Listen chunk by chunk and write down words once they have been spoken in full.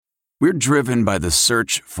We're driven by the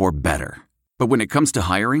search for better. But when it comes to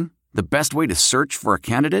hiring, the best way to search for a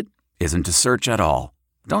candidate isn't to search at all.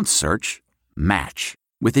 Don't search. Match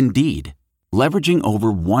with Indeed. Leveraging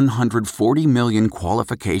over 140 million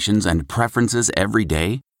qualifications and preferences every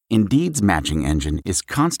day, Indeed's matching engine is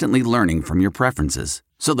constantly learning from your preferences.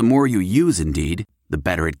 So the more you use Indeed, the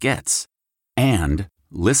better it gets. And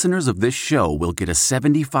listeners of this show will get a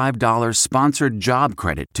 $75 sponsored job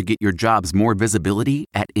credit to get your jobs more visibility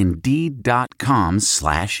at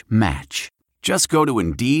Indeed.com/match. Just go to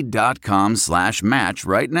Indeed.com/match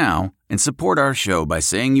right now and support our show by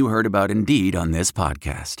saying you heard about Indeed on this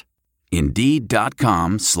podcast.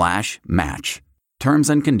 Indeed.com/match. Terms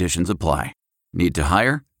and conditions apply. Need to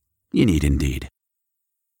hire? You need Indeed.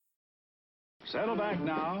 Settle back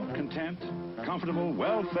now, content, comfortable,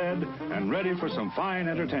 well-fed, and ready for some fine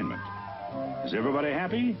entertainment. Is everybody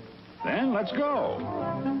happy? Then let's go.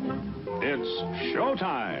 It's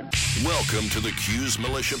showtime. Welcome to the Q's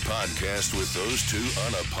Militia Podcast with those two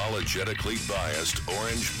unapologetically biased,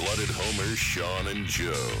 orange-blooded homers, Sean and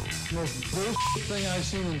Joe. Most bullshit thing I've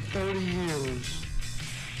seen in 30 years.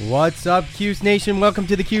 What's up, Q's Nation? Welcome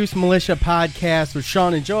to the Q's Militia Podcast with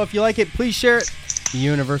Sean and Joe. If you like it, please share it. The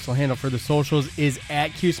universal handle for the socials is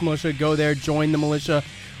at Q's Militia. Go there, join the militia.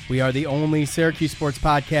 We are the only Syracuse sports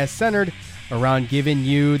podcast centered around giving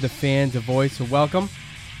you, the fans, a voice. So welcome.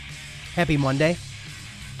 Happy Monday.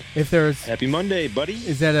 If there's Happy Monday, buddy.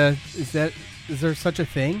 is there such a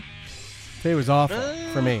thing? Today was awful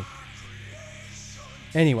for me.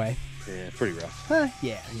 Anyway. Yeah, pretty rough.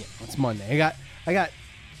 Yeah, it's Monday. I got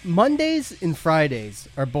Mondays and Fridays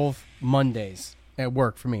are both Mondays at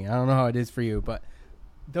work for me. I don't know how it is for you, but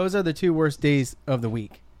those are the two worst days of the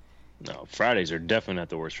week. No, Fridays are definitely not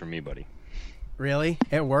the worst for me, buddy. Really?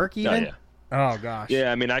 At work even? Oh, yeah. Oh, gosh.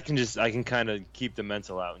 Yeah, I mean, I can kind of keep the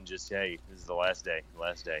mental out and just, hey, this is the last day.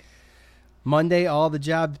 Monday, all the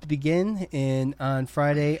jobs begin, and on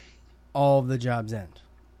Friday, all of the jobs end.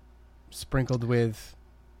 Sprinkled with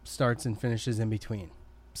starts and finishes in between.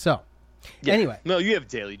 So, yeah. Anyway. No, you have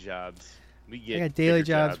daily jobs. We get I got daily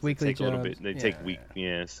bigger jobs, weekly take jobs. A little bit. They take weeks.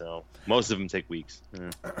 Yeah, so most of them take weeks.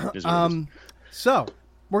 So,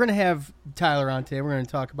 we're going to have Tyler on today. We're going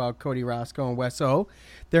to talk about Cody Roscoe and Wes O.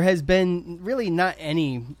 There has been really not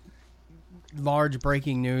any large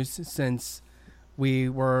breaking news since we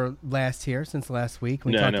were last here, since last week.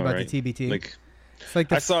 We talked about the TBT.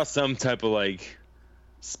 I saw some type of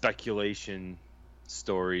speculation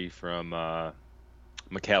story from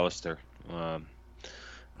McAllister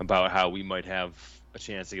about how we might have a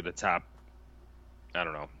chance to get the top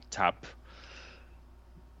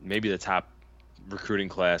recruiting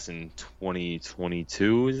class in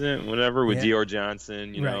 2022, is it? Whatever, with Dior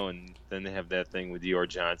Johnson, you know, and then they have that thing with Dior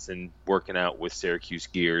Johnson working out with Syracuse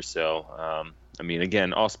gear. So, I mean,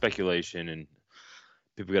 again, all speculation, and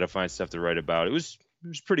people got to find stuff to write about. It was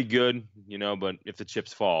pretty good, you know, but if the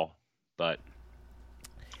chips fall, but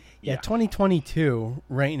yeah, 2022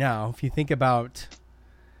 right now, if you think about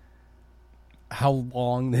how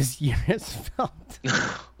long this year has felt,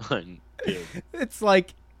 it's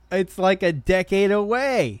like a decade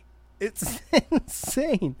away. It's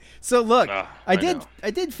insane. So look, I did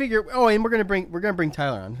figure. Oh, and we're gonna bring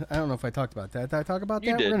Tyler on. I don't know if I talked about that. Did I talk about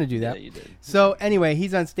that? We're gonna do that. Yeah, you did. So anyway,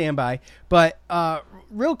 he's on standby. But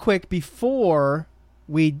real quick before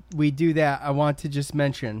we do that, I want to just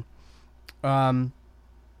mention,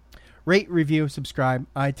 rate, review, subscribe,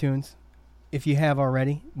 iTunes. If you have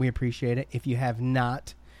already, we appreciate it. If you have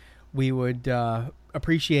not, we would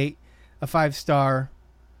appreciate a 5-star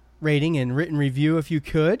rating and written review if you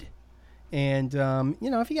could. And,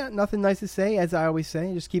 if you got nothing nice to say, as I always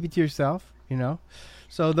say, just keep it to yourself, you know.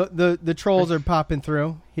 So the trolls are popping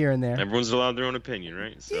through here and there. Everyone's allowed their own opinion,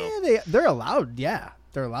 right? So. Yeah, they're allowed. Yeah,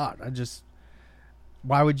 they're allowed.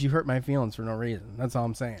 Why would you hurt my feelings for no reason? That's all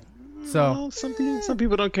I'm saying. So well, some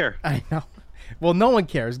people don't care. I know. Well, no one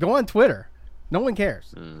cares. Go on Twitter. No one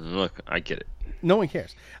cares. Look, I get it. No one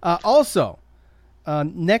cares. Also,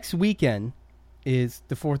 next weekend is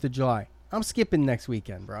the 4th of July. I'm skipping next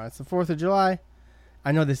weekend, bro. It's the 4th of July.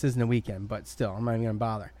 I know this isn't a weekend, but still, I'm not even going to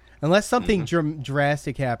bother. Unless something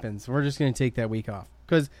drastic happens, we're just going to take that week off.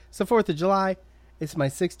 Because it's the 4th of July. It's my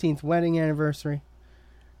 16th wedding anniversary.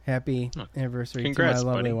 Happy anniversary Congrats, to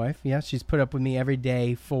my lovely buddy. wife. Yeah, she's put up with me every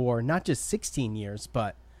day for not just 16 years,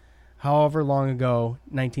 but however long ago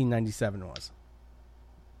 1997 was.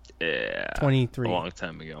 Yeah. 23. A long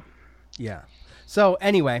time ago. Yeah. So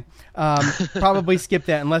anyway, probably skip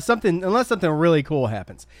that unless something really cool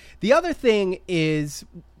happens. The other thing is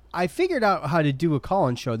I figured out how to do a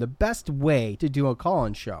call-in show, the best way to do a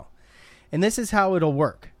call-in show. And this is how it'll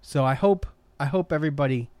work. So I hope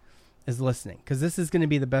everybody is listening, because this is going to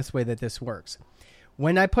be the best way that this works.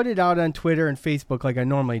 When I put it out on Twitter and Facebook like I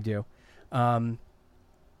normally do,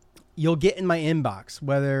 you'll get in my inbox,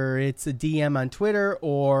 whether it's a DM on Twitter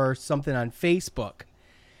or something on Facebook,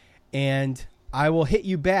 and I will hit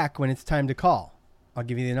you back when it's time to call. I'll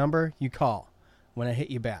give you the number, you call when I hit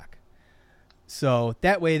you back. So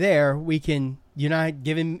that way there, you're not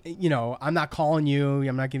giving, I'm not calling you,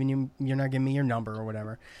 you're not giving me your number or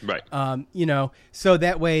whatever. Right. So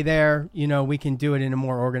that way there, we can do it in a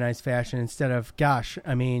more organized fashion instead of,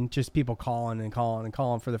 just people calling and calling and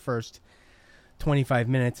calling for the first 25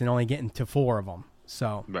 minutes and only getting to 4 of them.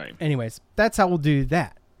 So right. Anyways, that's how we'll do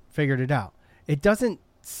that. Figured it out. It doesn't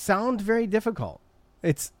sound very difficult.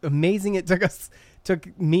 It's amazing it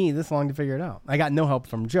took me this long to figure it out. I got no help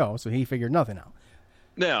from Joe, so he figured nothing out.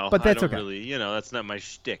 No, but that's I don't okay. Really, that's not my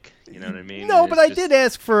shtick. You know what I mean? No, but I did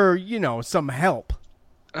ask for, some help.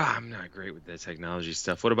 I'm not great with that technology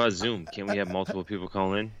stuff. What about Zoom? Can't we have multiple people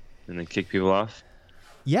call in and then kick people off?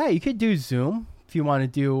 Yeah, you could do Zoom if you want to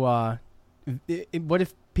do. What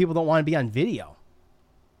if people don't want to be on video?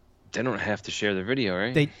 They don't have to share their video,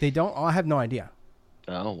 right? They don't. I have no idea.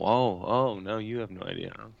 Oh, no, you have no idea.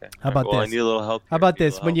 Okay. How about this? I need a little help. How about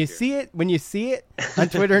this? When you see it on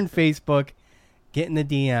Twitter and Facebook, get in the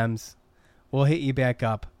DMs. We'll hit you back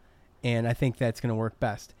up, and I think that's going to work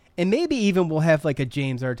best. And maybe even we'll have like a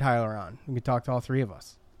James or a Tyler on. We can talk to all 3 of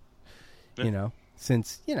us. Yeah.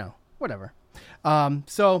 Since whatever.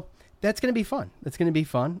 So that's going to be fun. That's going to be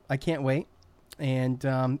fun. I can't wait. And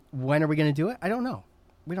when are we going to do it? I don't know.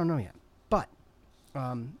 We don't know yet. But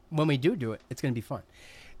when we do it, it's going to be fun.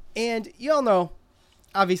 And you all know,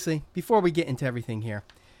 obviously, before we get into everything here,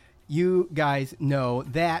 you guys know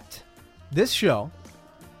that this show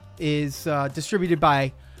is distributed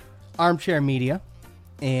by Armchair Media,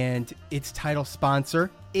 and its title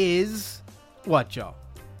sponsor is what, Joe?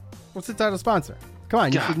 What's the title sponsor? Come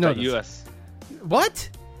on, you should know this. US. What?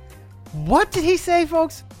 What did he say,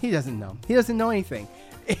 folks? He doesn't know. He doesn't know anything.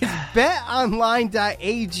 It's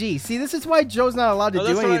betonline.ag. See, this is why Joe's not allowed to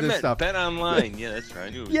do any of this stuff. BetOnline. Yeah, that's right. I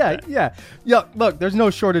knew it was Yeah. Look, there's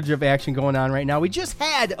no shortage of action going on right now. We just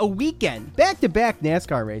had a weekend, back-to-back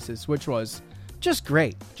NASCAR races, which was just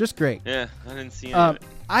great. Yeah, I didn't see any of it.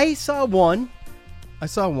 I saw one. I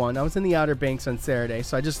was in the Outer Banks on Saturday,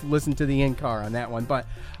 so I just listened to the in-car on that one. But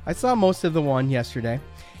I saw most of the one yesterday,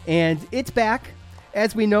 and it's back.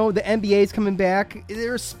 As we know, the NBA is coming back.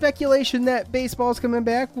 There's speculation that baseball is coming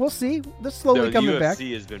back. We'll see. They're slowly coming back. The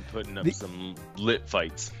UFC has been putting up some lit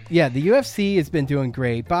fights. Yeah, the UFC has been doing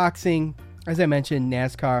great. Boxing, as I mentioned,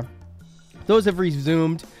 NASCAR, those have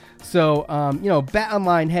resumed. So,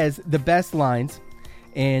 BetOnline has the best lines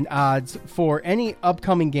and odds for any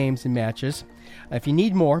upcoming games and matches. If you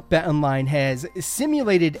need more, BetOnline has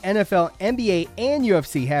simulated NFL, NBA, and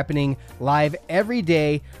UFC happening live every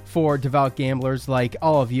day for devout gamblers like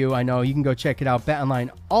all of you. I know you can go check it out. BetOnline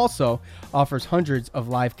also offers hundreds of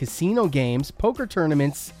live casino games, poker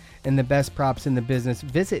tournaments, and the best props in the business.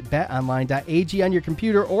 Visit betonline.ag on your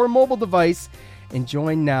computer or mobile device and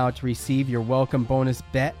join now to receive your welcome bonus.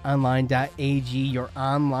 BetOnline.ag, your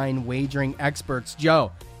online wagering experts.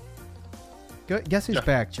 Joe, guess who's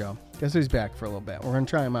back, Joe? Guess who's back for a little bit? We're going to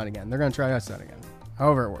try him out again. They're going to try us out again.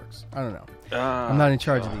 However it works. I don't know. I'm not in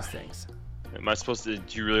charge of these things. Am I supposed to?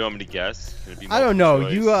 Do you really want me to guess? I don't know.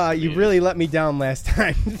 You really let me down last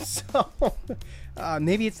time. So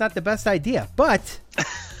maybe it's not the best idea. But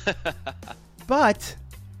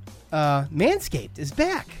Manscaped is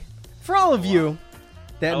back. For all of you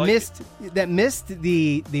that missed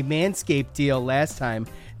the Manscaped deal last time,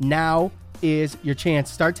 now is your chance.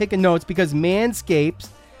 Start taking notes because Manscaped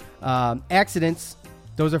accidents,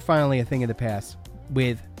 those are finally a thing of the past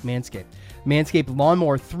with Manscaped. Manscaped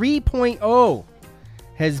Lawnmower 3.0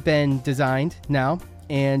 has been designed now,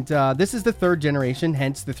 and this is the 3rd generation,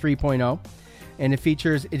 hence the 3.0, and it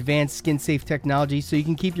features advanced skin-safe technology so you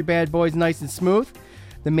can keep your bad boys nice and smooth.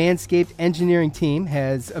 The Manscaped engineering team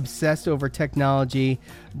has obsessed over technology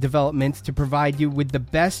developments to provide you with the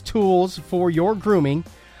best tools for your grooming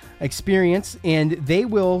experience, and they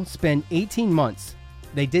will spend 18 months.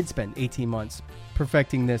 They did spend 18 months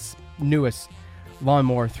perfecting this newest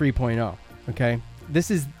Lawnmower 3.0. Okay,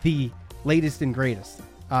 this is the latest and greatest.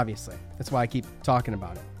 Obviously, that's why I keep talking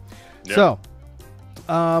about it. Yep. So,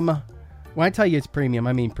 when I tell you it's premium,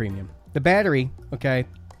 I mean premium. The battery, okay,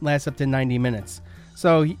 lasts up to 90 minutes.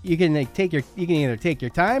 So you can either take your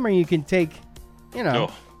time or you can take,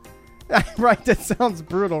 right? That sounds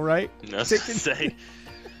brutal, right? No, say.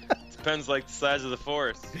 Depends like the size of the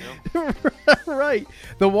forest, Right.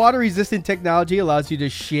 The water-resistant technology allows you to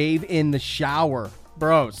shave in the shower.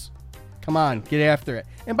 Bros, Come on, get after it.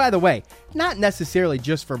 And by the way, not necessarily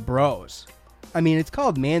just for bros. I mean, it's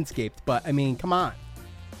called Manscaped, but I mean, come on.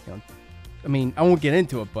 You know, I mean, I won't get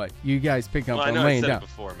into it, but you guys pick up Well, I on know I laying said down. it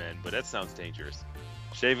before, man, but that sounds dangerous.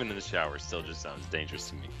 Shaving in the shower still just sounds dangerous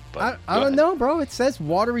to me. But I don't know, bro. It says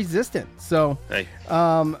water resistant. So, Hey,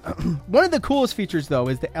 one of the coolest features though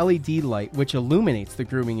is the LED light, which illuminates the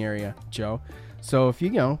grooming area, Joe. So if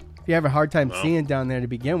you have a hard time seeing down there to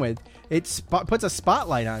begin with, it puts a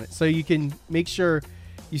spotlight on it, so you can make sure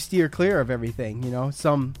you steer clear of everything.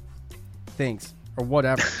 Some things or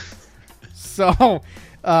whatever. So,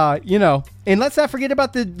 and let's not forget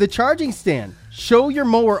about the charging stand. Show your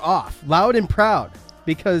mower off, loud and proud,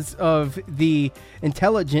 because of the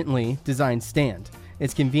intelligently designed stand.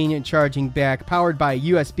 It's convenient charging back, powered by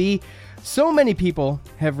USB. So many people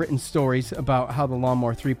have written stories about how the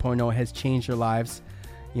Lawnmower 3.0 has changed their lives.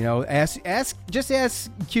 Ask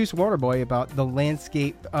Cuse Waterboy about the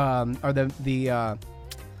landscape or the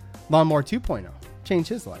Lawnmower 2.0. Changed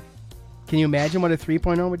his life. Can you imagine what a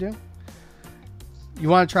 3.0 would do? You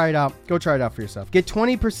want to try it out? Go try it out for yourself. Get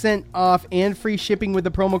 20% off and free shipping with the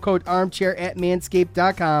promo code armchair at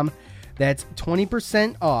manscaped.com. That's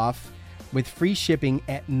 20% off with free shipping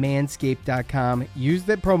at manscaped.com. Use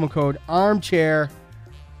the promo code armchair.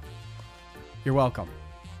 You're welcome.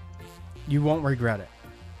 You won't regret it.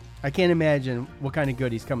 I can't imagine what kind of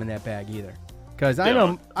goodies come in that bag either. Because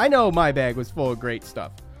I know my bag was full of great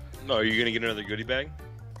stuff. no, are you gonna get another goodie bag?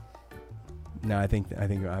 No, I think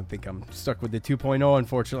I'm stuck with the 2.0,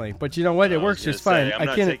 unfortunately. But you know what? It works just say, fine. I'm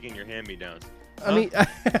not taking your hand-me-downs.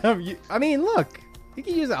 I mean, look, you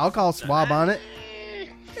can use an alcohol swab on it.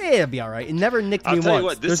 It'll be all right. It never nicked me I'll tell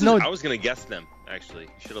once. you what. I was gonna guess them. Actually,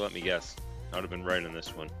 you should have let me guess. I would have been right on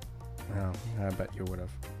this one. Oh, I bet you would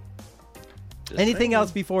have. Just Anything saying.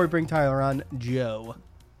 else before we bring Tyler on, Joe?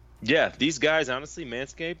 Yeah, these guys, honestly,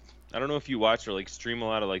 Manscaped. I don't know if you watch or stream a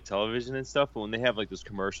lot of television and stuff, but when they have those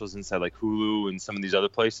commercials inside Hulu and some of these other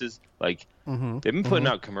places, they've been putting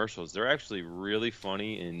out commercials. They're actually really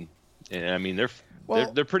funny and I mean they're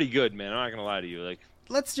pretty good, man. I'm not gonna lie to you.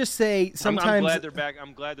 Let's just say sometimes I'm glad they're back.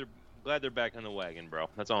 I'm glad they're back on the wagon, bro.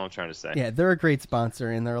 That's all I'm trying to say. Yeah, they're a great sponsor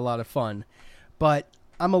and they're a lot of fun. But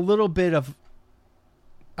I'm a little bit of,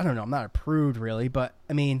 I don't know, I'm not a prude really, but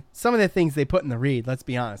I mean, some of the things they put in the read, let's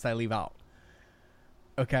be honest, I leave out.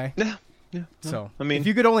 Okay? Yeah. So, I mean, if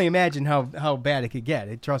you could only imagine how bad it could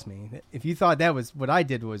get, trust me, if you thought that was what I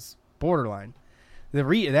did was borderline,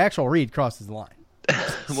 the actual read crosses the line.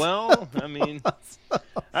 well, I mean,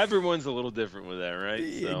 everyone's a little different with that, right?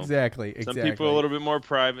 So, Exactly. Some people are a little bit more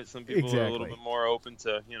private. Some people are a little Exactly. bit more open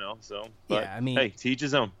to, so. But, Yeah, I mean, hey, to each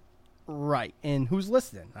his own. Right. And who's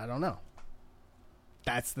listening? I don't know.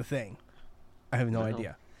 That's the thing. I have no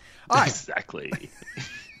idea. All right. Exactly.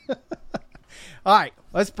 All right.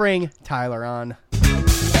 Let's bring Tyler on.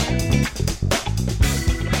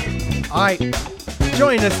 All right.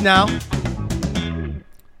 Join us now.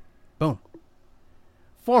 Boom.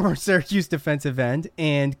 Former Syracuse defensive end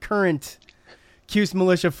and current Cuse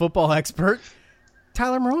Militia football expert,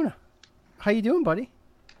 Tyler Morona. How you doing, buddy?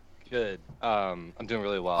 Good. I'm doing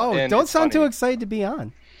really well. Oh, And don't it's sound too funny. excited to be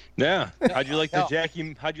on. Yeah. How'd you like the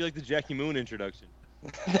Jackie Moon introduction?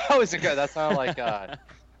 That was good. That sounded like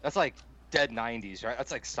that's like dead 90s, right?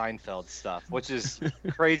 That's like Seinfeld stuff, which is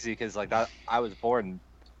crazy because that I was born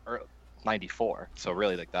 94, so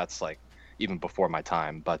really that's even before my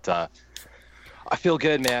time. But I feel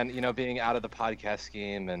good, man. Being out of the podcast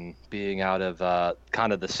game and being out of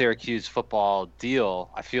kind of the Syracuse football deal,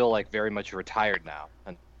 I feel very much retired now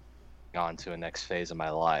and on to a next phase of my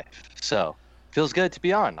life. So feels good to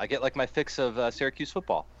be on. I get my fix of Syracuse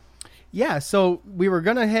football. Yeah, so we were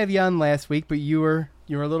gonna have you on last week, but you were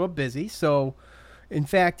a little busy. So, in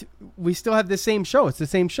fact, we still have the same show. It's the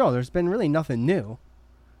same show. There's been really nothing new.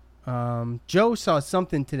 Joe saw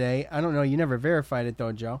something today. I don't know. You never verified it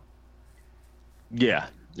though, Joe. Yeah,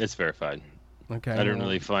 it's verified. Okay. I didn't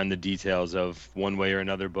really find the details of one way or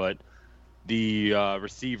another, but the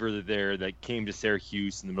receiver that came to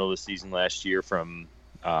Syracuse in the middle of the season last year from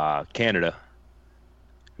Canada,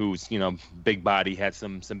 who's big body, had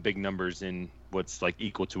some big numbers in what's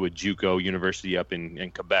equal to a JUCO university up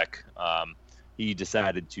in Quebec. He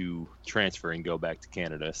decided to transfer and go back to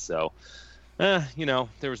Canada. So, there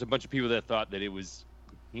was a bunch of people that thought that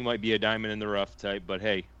he might be a diamond in the rough type, but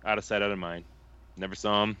hey, out of sight, out of mind. Never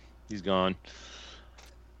saw him. He's gone.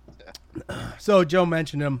 So Joe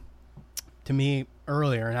mentioned him to me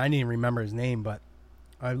earlier, and I didn't even remember his name, but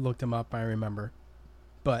I looked him up. I remember.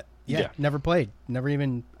 But yeah, never played.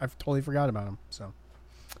 I've totally forgot about him. So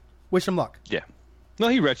wish him luck. Yeah. No,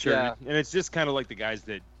 he redshirted, Yeah. and it's just kind of like the guys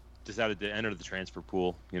that decided to enter the transfer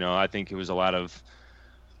pool. I think it was a lot of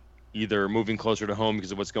either moving closer to home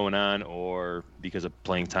because of what's going on or because of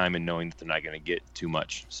playing time and knowing that they're not going to get too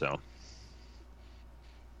much. So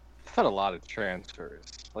I've had a lot of transfers,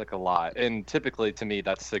 like a lot. And typically to me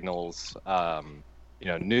that signals,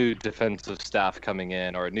 new defensive staff coming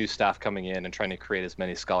in or new staff coming in and trying to create as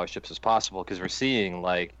many scholarships as possible, because we're seeing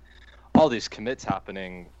like all these commits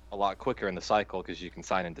happening a lot quicker in the cycle because you can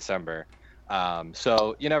sign in December.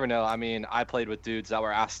 So you never know. I mean, I played with dudes that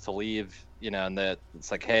were asked to leave, and that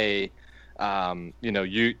it's like, hey,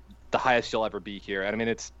 the highest you'll ever be here. And I mean,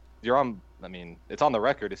 it's on the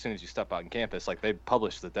record as soon as you step out on campus. Like, they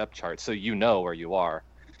publish the depth chart, so you know where you are.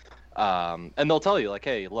 And they'll tell you like,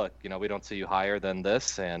 hey, look, we don't see you higher than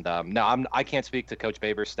this. And now I can't speak to Coach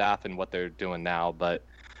Baber's staff and what they're doing now, but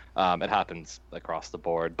it happens across the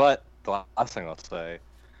board. But the last thing I'll say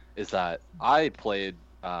is that I played,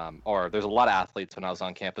 or there's a lot of athletes when I was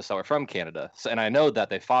on campus that were from Canada. So, and I know that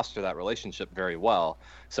they foster that relationship very well.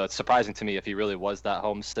 So it's surprising to me if he really was that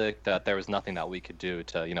homesick that there was nothing that we could do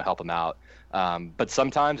to, help him out. But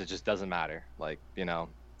sometimes it just doesn't matter. Like,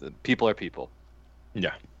 people are people.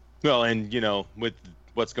 Yeah. Well, and, with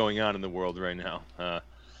what's going on in the world right now,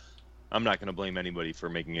 I'm not going to blame anybody for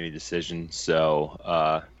making any decisions.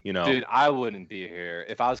 So, Dude, I wouldn't be here.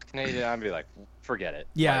 If I was Canadian, I'd be like, forget it.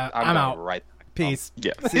 Yeah, like, I'm out. Right. Peace.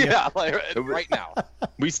 Yeah. Yeah, like right now.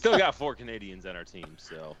 We still got 4 Canadians on our team,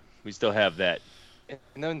 so we still have that.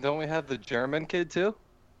 And then don't we have the German kid too?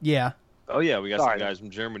 Yeah. Oh, yeah, we got some guys from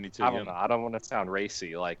Germany, too. I don't know. I don't want to sound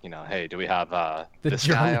racy. Like, hey, do we have the this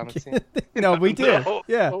German guy on the team? No, we do. No,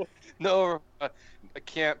 yeah. No, I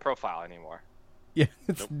can't profile anymore. Yeah.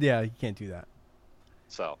 Yeah, you can't do that.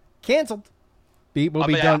 So. Canceled. We'll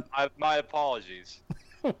be done. My apologies.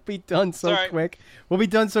 We'll be done so Sorry. quick. We'll be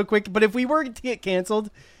done so quick. But if we were to get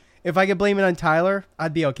canceled, if I could blame it on Tyler,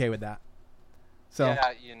 I'd be okay with that. So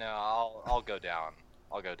yeah, I'll go down.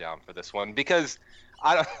 I'll go down for this one because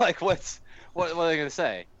I don't like what are they gonna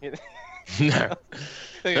say? They're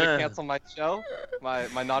gonna cancel my show,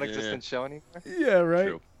 my non-existent show anymore. Yeah,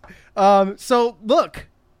 right. True. So look,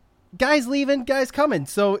 guys leaving, guys coming.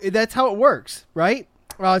 So that's how it works, right?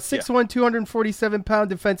 6'1", 247-pound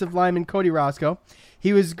defensive lineman Cody Roscoe.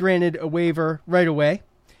 He was granted a waiver right away,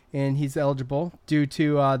 and he's eligible due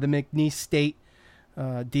to the McNeese State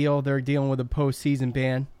deal. They're dealing with a postseason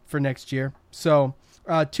ban for next year. So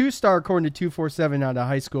 2-star according to 247 out of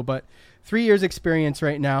high school, but 3 years experience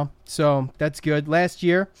right now. So that's good. Last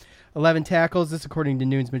year, 11 tackles. This according to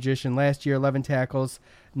Noon's Magician. Last year, 11 tackles.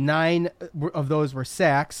 9 of those were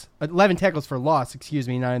sacks. 11 tackles for loss,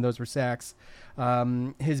 9 of those were sacks.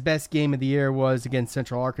 His best game of the year was against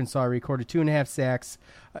Central Arkansas. He recorded 2.5 sacks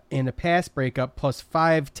and a pass breakup plus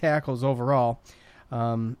 5 tackles overall.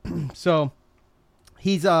 So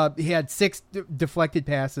he had 6 deflected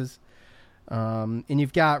passes. And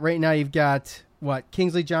you've got what?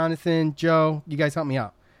 Kingsley Jonathan, Joe, you guys help me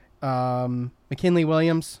out. McKinley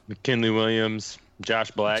Williams,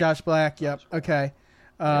 Josh Black. Yep. Okay.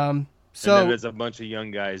 So and then there's a bunch of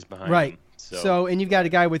young guys behind right. him. So and you've got a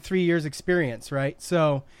guy with 3 years experience, right?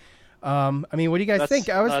 So, I mean, what do you guys think?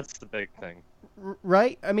 That's the big thing,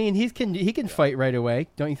 right? I mean, he can fight right away,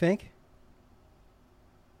 don't you think?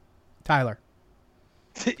 Tyler.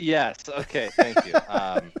 Yes. Okay. Thank you.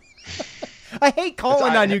 I hate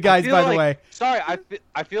calling on you guys, by the way. Sorry,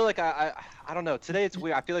 I feel like I don't know. Today it's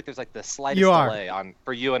weird. I feel like there's like the slightest delay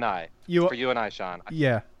for you and I. For you and I, Sean.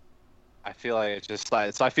 Yeah. I feel like it's just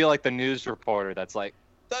like so. I feel like the news reporter that's like,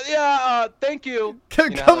 thank you.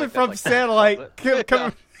 Coming from satellite.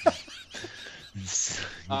 Coming.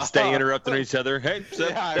 Stay interrupting each other. Hey,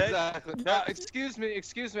 exactly. No, excuse me.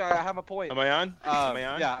 I have a point. Am I on?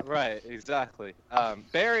 Yeah, right. Exactly.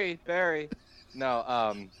 Barry.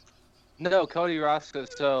 No, Cody Roscoe.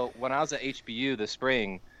 So when I was at HBU this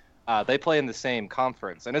spring, they play in the same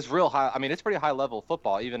conference, and it's real high. I mean, it's pretty high level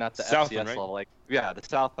football, even at the Southland, FCS right? level. Like, yeah, the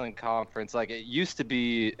Southland Conference. Like, it used to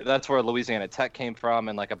be. That's where Louisiana Tech came from,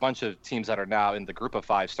 and like a bunch of teams that are now in the Group of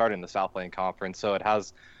 5 started in the Southland Conference. So it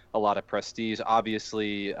has a lot of prestige.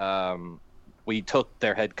 Obviously, we took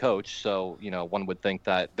their head coach, so one would think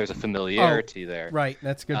that there's a familiarity there. Right,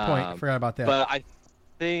 that's a good point. Forgot about that. But I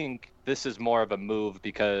think this is more of a move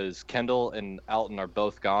because Kendall and Alton are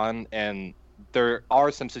both gone, and there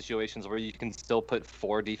are some situations where you can still put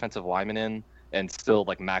 4 defensive linemen in and still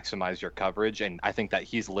like maximize your coverage. And I think that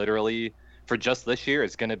he's literally, for just this year,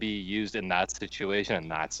 is going to be used in that situation, and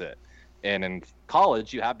that's it. And in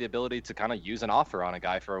college, you have the ability to kind of use an offer on a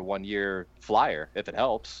guy for a 1-year flyer if it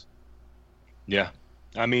helps. Yeah.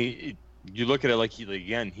 I mean, you look at it like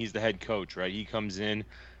he's the head coach, right? He comes in,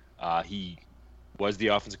 he was the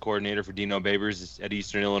offensive coordinator for Dino Babers at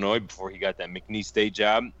Eastern Illinois before he got that McNeese State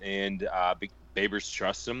job, and Babers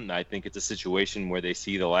trusts him. I think it's a situation where they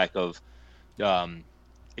see the lack of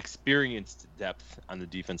experienced depth on the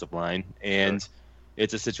defensive line, and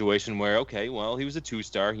it's a situation where, okay, well, he was a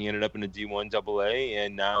 2-star. He ended up in a D1 AA,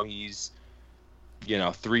 and now he's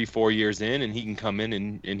 3-4 years in, and he can come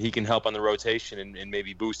in and he can help on the rotation and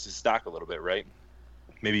maybe boost his stock a little bit, right?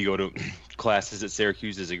 Maybe go to classes at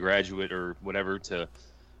Syracuse as a graduate or whatever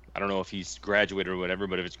I don't know if he's graduated or whatever,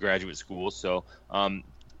 but if it's graduate school. So I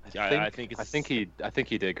think he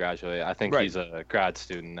did graduate. I think he's a grad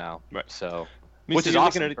student now. Right. So, I mean, which so is you're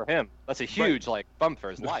awesome looking for him. That's a huge bump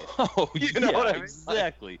for his life. Oh, You know what I mean?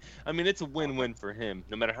 Exactly. I mean, it's a win-win for him.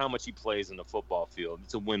 No matter how much he plays in the football field,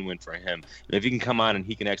 it's a win-win for him. And if he can come on and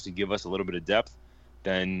he can actually give us a little bit of depth,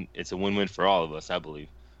 then it's a win-win for all of us, I believe.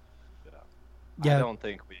 Yeah. I don't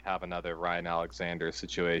think we have another Ryan Alexander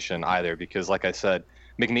situation either, because like I said,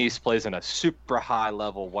 McNeese plays in a super high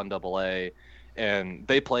level 1AA, and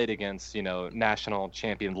they played against, national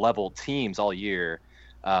champion level teams all year.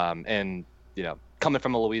 And, coming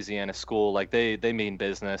from a Louisiana school, like they mean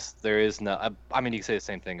business. There is no, I mean, you can say the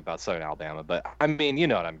same thing about Southern Alabama, but I mean, you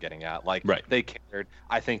know what I'm getting at. Like they cared.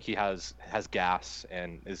 I think he has gas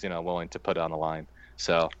and is, willing to put it on the line.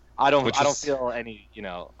 So I don't feel any,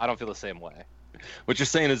 I don't feel the same way. What you're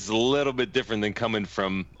saying is a little bit different than coming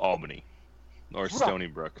from Albany or Stony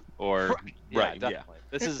Brook or Definitely.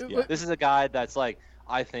 This is a guy that's like,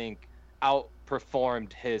 I think,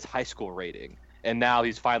 outperformed his high school rating, and now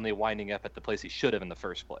he's finally winding up at the place he should have in the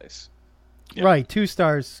first place. Yeah. Right, 2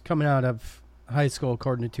 stars coming out of high school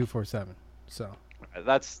according to 247. So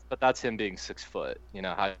that's him being 6 foot.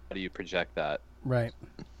 How do you project that? Right.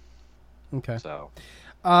 Okay. So,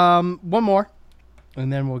 one more,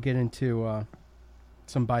 and then we'll get into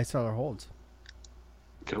some buy-seller holds.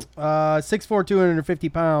 Cool. 6'4",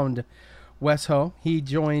 250-pound Wes Ho. He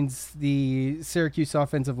joins the Syracuse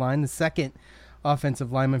offensive line, the second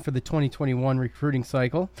offensive lineman for the 2021 recruiting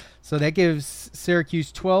cycle. So that gives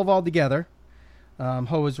Syracuse 12 altogether.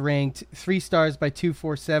 Ho was ranked 3 stars by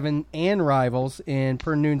 247 and Rivals, and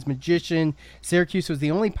per Noon's Magician, Syracuse was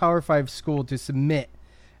the only Power 5 school to submit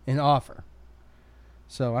an offer.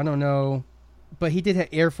 So I don't know, but he did have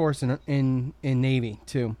Air Force and Navy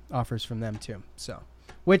too, offers from them too. So,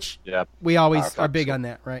 which we always are big on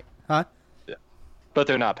that, right? Huh? Yeah, but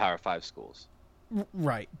they're not Power 5 schools,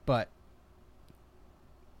 right? But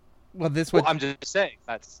I'm just saying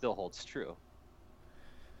that still holds true.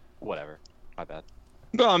 Whatever, my bad.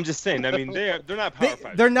 No, I'm just saying. I mean, they're not Power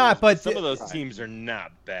 5. They're not, but some of those teams are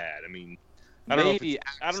not bad. I mean, I don't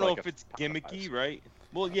know if it's gimmicky, right?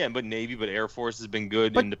 Well, yeah, but Navy, but Air Force has been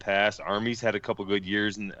good in the past. Army's had a couple good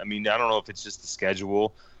years, and I mean, I don't know if it's just the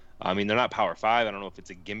schedule. I mean, they're not Power 5. I don't know if it's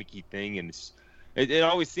a gimmicky thing, and it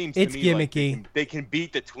always seems to me gimmicky. Like they can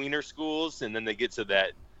beat the tweener schools, and then they get to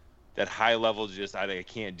that high level. Just I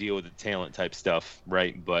can't deal with the talent type stuff,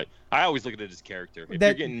 right? But I always look at it as character.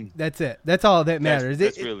 That's it. That's all that matters.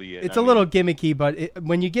 That's really it. It's a little gimmicky, but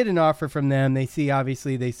when you get an offer from them, they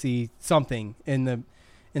see something in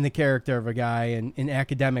the character of a guy and in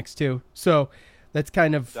academics too. So that's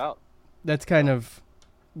kind of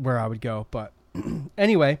where I would go. But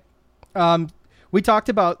anyway, we talked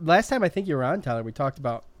about last time. I think you were on, Tyler. We talked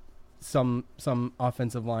about some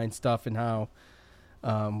offensive line stuff and how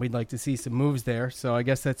we'd like to see some moves there. So I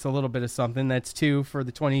guess that's a little bit of something. That's 2 for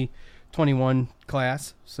the 2021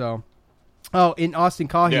 class. So, in Austin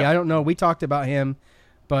Cahy, I don't know. We talked about him,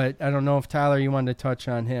 but I don't know if Tyler, you wanted to touch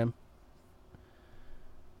on him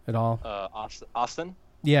at all. Austin?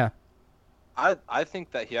 Yeah. I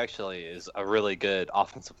think that he actually is a really good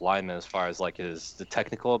offensive lineman as far as like the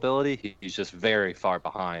technical ability. He's just very far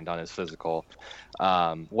behind on his physical.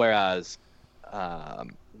 Whereas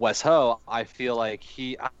Wes Ho, I feel like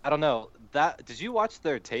I don't know. Did you watch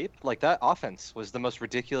their tape? Like that offense was the most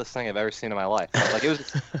ridiculous thing I've ever seen in my life. Like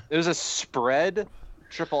it was a spread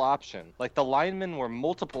triple option. Like the linemen were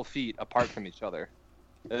multiple feet apart from each other.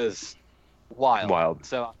 It was wild.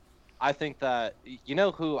 So I think that,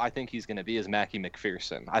 who I think he's going to be is Mackie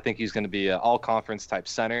McPherson. I think he's going to be an all-conference type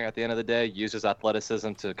center at the end of the day, uses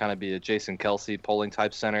athleticism to kind of be a Jason Kelsey polling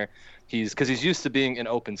type center. Because he's used to being in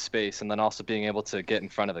open space and then also being able to get in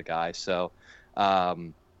front of a guy. So,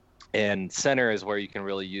 and center is where you can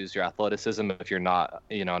really use your athleticism if you're not,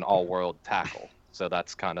 an all-world tackle. So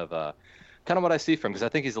that's kind of what I see from him, because I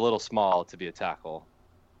think he's a little small to be a tackle.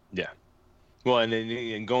 Yeah. Well,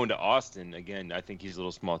 and going to Austin, again, I think he's a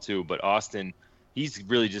little small too. But Austin, he's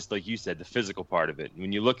really just, like you said, the physical part of it.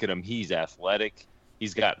 When you look at him, he's athletic.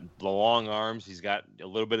 He's got the long arms. He's got a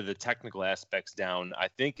little bit of the technical aspects down. I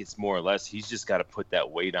think it's more or less he's just got to put that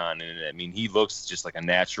weight on. And I mean, he looks just like a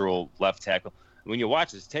natural left tackle. When you watch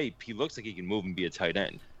his tape, he looks like he can move and be a tight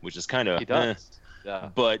end, which is kind of he does. Yeah.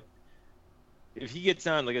 But if he gets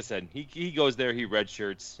on, like I said, he goes there, he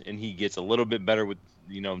redshirts, and he gets a little bit better with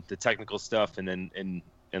the technical stuff, and then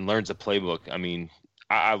and learns a playbook. I mean,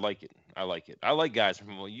 I like it. I like guys from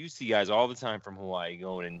Hawaii. You see guys all the time from Hawaii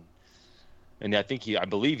going and I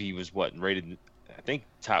believe he was rated, I think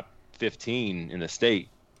top 15 in the state.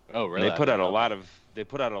 Oh, really? And they put out a lot of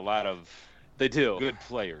they do good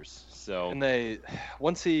players. So and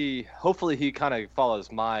hopefully he kind of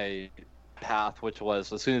follows my path, which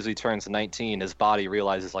was as soon as he turns 19, his body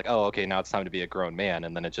realizes like, oh, okay, now it's time to be a grown man,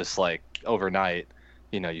 and then it just like overnight,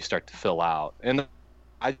 you start to fill out. And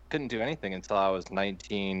I couldn't do anything until I was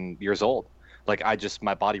 19 years old. Like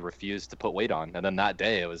my body refused to put weight on. And then that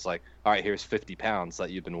day it was like, all right, here's 50 pounds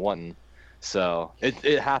that you've been wanting. So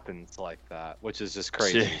it happens like that, which is just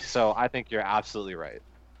crazy. Jeez. So I think you're absolutely right.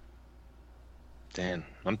 Damn,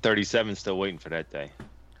 I'm 37 still waiting for that day.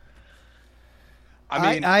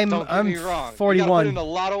 I mean, don't get me wrong. 41. You gotta put in a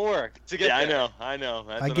lot of work to get there. I know.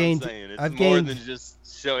 That's I'm saying.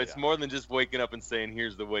 It's more than just waking up and saying,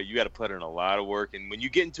 here's the way. You got to put in a lot of work. And when you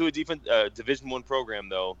get into a Division I program,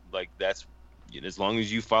 though, like that's as long as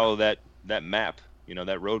you follow that map,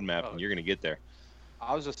 that road map, and you're going to get there.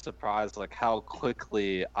 I was just surprised, like, how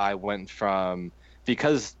quickly I went from,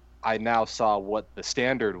 because I now saw what the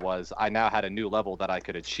standard was, I now had a new level that I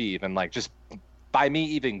could achieve. And, like, just by me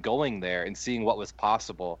even going there and seeing what was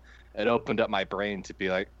possible, it opened up my brain to be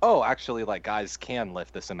like, oh, actually, like, guys can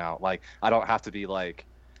lift this amount. Like, I don't have to be, like,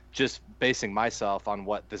 just basing myself on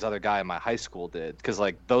what this other guy in my high school did. Because,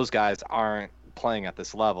 like, those guys aren't playing at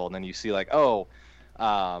this level. And then you see, like,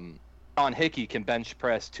 Sean Hickey can bench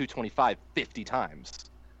press 225 50 times.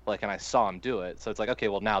 Like, and I saw him do it. So it's like, okay,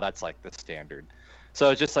 well, now that's, like, the standard. So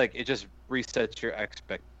it's just, like, it just resets your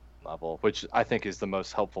expectation level, which I think is the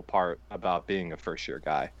most helpful part about being a first-year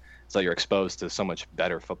guy. So you're exposed to so much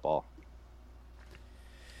better football.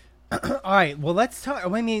 All right, well, let's talk.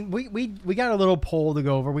 I mean, we got a little poll to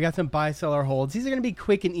go over. We got some buy-seller holds. These are going to be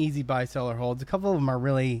quick and easy buy-seller holds. A couple of them are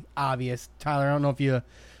really obvious. Tyler, I don't know if you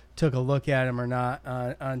took a look at them or not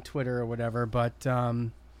on Twitter or whatever, but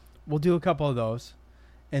we'll do a couple of those.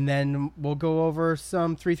 And then we'll go over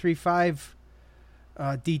some 335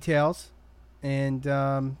 details. And,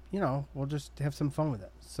 we'll just have some fun with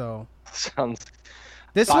it. So sounds.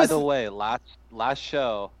 By the way, last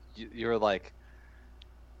show, you were like,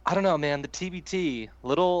 I don't know, man, the TBT,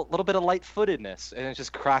 little bit of light-footedness, and it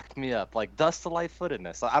just cracked me up. Like, dust the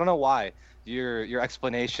light-footedness. I don't know why. Your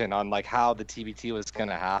explanation on, like, how the TBT was going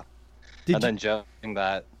to happen, then joking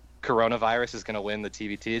that coronavirus is going to win the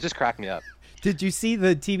TBT, it just cracked me up. Did you see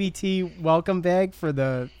the TBT welcome bag for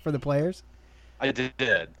the players? I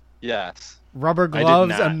did, yes. Rubber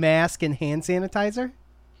gloves, a mask, and hand sanitizer?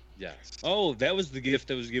 Yes. Oh, that was the gift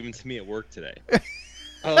that was given to me at work today.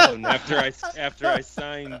 Oh, no. After I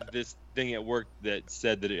signed this thing at work that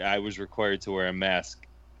said that I was required to wear a mask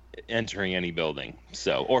entering any building,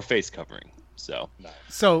 or face covering. So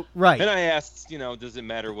right. Then I asked, does it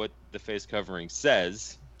matter what the face covering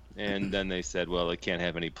says? And then they said, well, it can't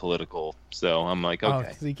have any political. So I'm like, okay.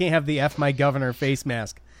 Oh, so you can't have the F my governor face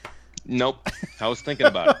mask. Nope. I was thinking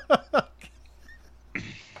about it.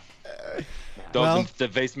 The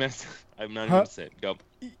face mask. I'm not even going to say it. Go.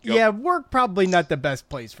 Yeah, work probably not the best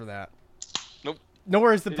place for that. Nope.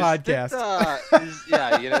 Nor is the podcast.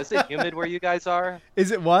 Is it humid where you guys are?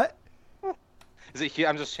 Is it what? Is it?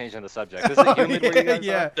 I'm just changing the subject. Is it humid where you guys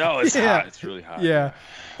are? No, it's hot. It's really hot. Yeah.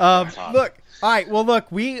 Look. All right. Well,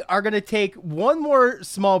 look, we are going to take one more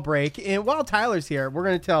small break, and while Tyler's here, we're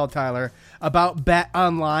going to tell Tyler about Bet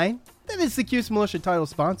Online. That is the Cuse Militia title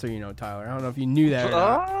sponsor, Tyler. I don't know if you knew that or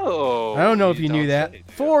not. Oh. I don't know if you knew that.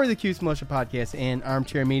 For the Cuse Militia podcast and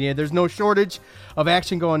Armchair Media, there's no shortage of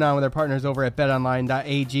action going on with our partners over at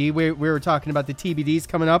betonline.ag. We were talking about the TBDs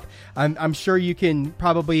coming up. I'm sure you can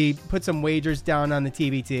probably put some wagers down on the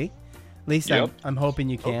TBT. At least I'm hoping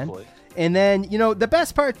you can. Hopefully. And then, the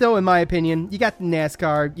best part, though, in my opinion, you got the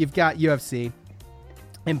NASCAR, you've got UFC,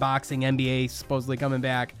 and boxing, NBA supposedly coming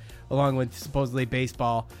back, along with supposedly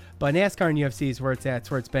baseball. But NASCAR and UFC is where it's at.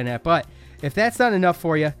 It's where it's been at. But if that's not enough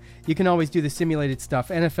for you, you can always do the simulated stuff.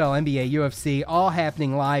 NFL, NBA, UFC, all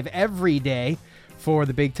happening live every day for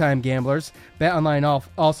the big-time gamblers. BetOnline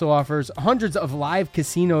also offers hundreds of live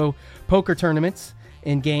casino poker tournaments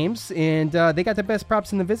and games, and they got the best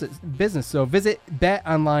props in the business. So visit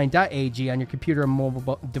betonline.ag on your computer or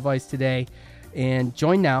mobile device today And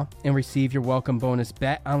join now and receive your welcome bonus.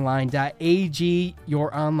 BetOnline.ag,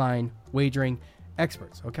 your online wagering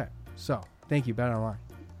experts. Okay, so thank you,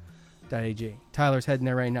 BetOnline.ag. Tyler's heading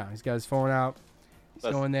there right now. He's got his phone out. He's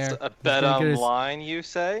going there. A bet online, you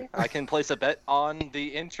say? I can place a bet on the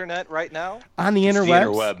internet right now? On the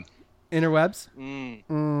interwebs? Interwebs?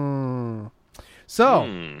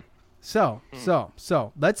 So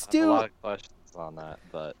let's do a lot of questions on that,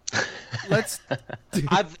 but let's do...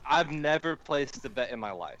 I've never placed a bet in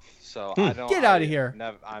my life, so I don't get out of here.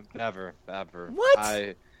 I'm never ever.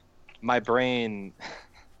 What? My brain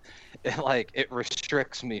it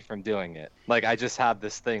restricts me from doing it. Like, I just have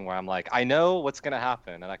this thing where I'm like, I know what's gonna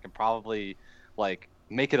happen, and I can probably like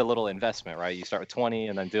make it a little investment, right? You start with 20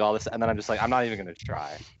 and then do all this, and then I'm just like, I'm not even gonna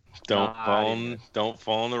try. Don't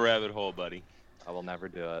fall in the rabbit hole, buddy. I will never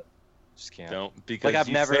do it. Just can't. Don't, because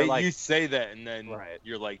like, you say that and then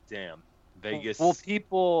you're like, damn, Vegas. Well,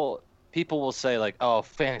 people will say like, oh,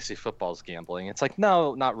 fantasy football's gambling. It's like,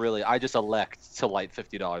 no, not really. I just elect to light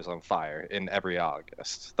 $50 on fire in every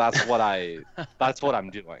August. That's what I'm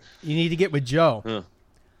doing. You need to get with Joe. Huh.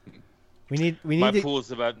 We need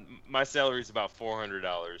my salary is about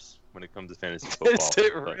 $400 when it comes to fantasy football. Is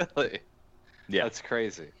it really? Yeah, that's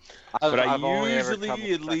crazy. But I usually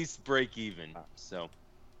at least break even. So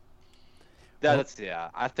I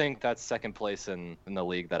think that's second place in the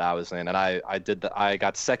league that I was in, and I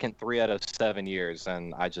got second 3 out of 7 years,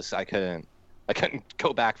 and I couldn't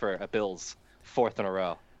go back for a Bills 4th in a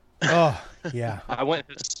row. Oh yeah. I went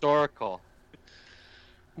historical.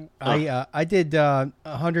 I did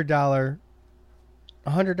 $100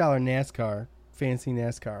 NASCAR, fancy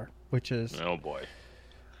NASCAR, which is oh boy.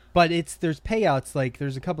 But there's payouts, like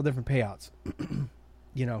there's a couple different payouts,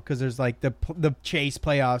 you know, because there's like the chase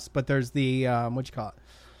playoffs, but there's the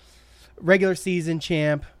regular season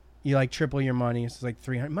champ. You like triple your money. It's like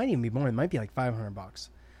 $300. It might even be more. It might be like $500.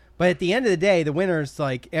 But at the end of the day, the winner's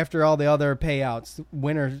like, after all the other payouts, the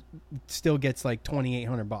winner still gets like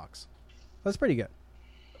 $2,800. That's pretty good.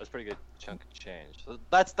 That's a pretty good chunk of change. So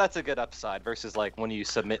that's a good upside versus like when you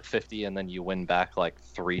submit 50 and then you win back like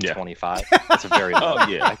 325. Yeah. That's a very low. Oh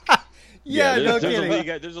yeah. No kidding.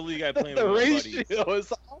 There's a league I play with my buddies. The ratio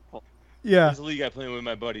is awful. Yeah. There's a league I play with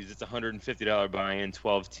my buddies. It's a $150 buy-in,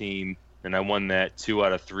 12 team, and I won that 2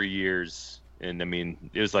 out of 3 years. And I mean,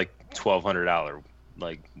 it was like $1,200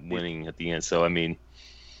 like winning at the end. So I mean,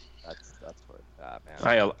 that's what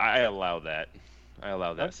man. I allow that. I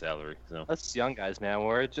allow that salary. So us young guys, man,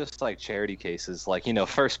 we're just like charity cases. Like, you know,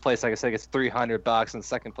 first place, like I said, gets $300, and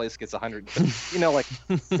second place gets 100. You know, like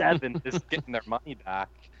 7 is getting their money back.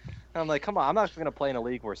 And I'm like, come on, I'm not gonna play in a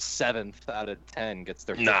league where 7th out of 10 gets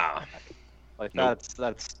their money back. Like that's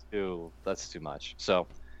too much. So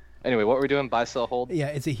anyway, what we're doing, buy, sell, hold.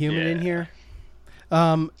 Yeah, is it humid in here?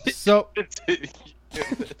 So.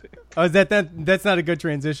 Oh, that's not a good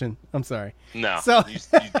transition. I'm sorry. No, so you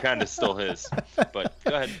kind of stole his. But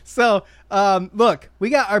go ahead. So, look, we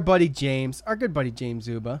got our buddy James, our good buddy James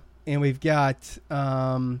Zuba, and we've got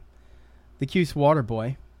the Cuse Water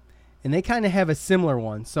Boy, and they kind of have a similar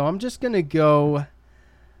one. So I'm just gonna go.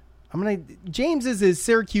 James is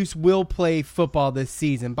Syracuse will play football this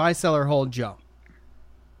season. Buy, sell, or hold, Joe.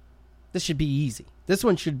 This should be easy. This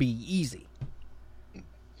one should be easy.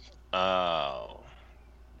 Oh.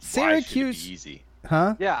 Syracuse, easy.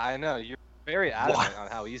 Huh? Yeah, I know. You're very adamant on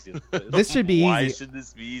how easy this is. This should be easy. Why should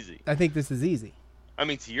this be easy? I think this is easy. I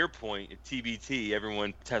mean, to your point, at TBT,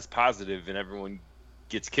 everyone tests positive and everyone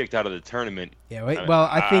gets kicked out of the tournament. Yeah,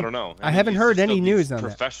 I don't know. I haven't heard any news on that.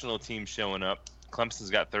 Professional teams showing up. Clemson's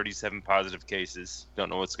got 37 positive cases. Don't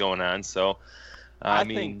know what's going on. So, I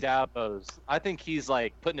mean, think Dabo's. I think he's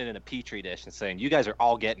like putting it in a petri dish and saying, "You guys are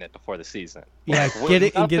all getting it before the season." Yeah, get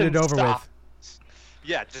it and get it over with.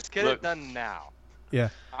 Yeah, just get it done now. Yeah,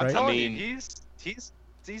 I'm telling you,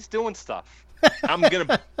 he's doing stuff. I'm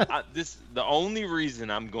gonna. The only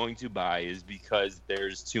reason I'm going to buy is because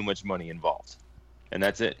there's too much money involved, and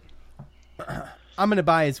that's it. I'm going to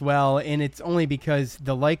buy as well, and it's only because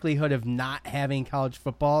the likelihood of not having college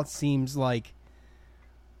football seems like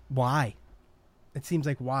why. It seems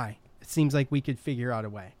like why. It seems like we could figure out a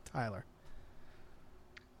way. Tyler.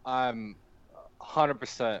 I'm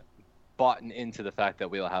 100% bought into the fact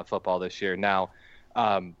that we'll have football this year. Now,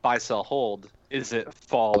 buy, sell, hold, is it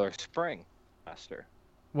fall or spring, Master?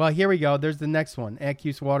 Well, here we go. There's the next one, at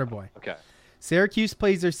Cuse Waterboy. Okay. Syracuse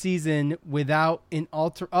plays their season without an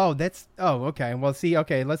okay. Well, see,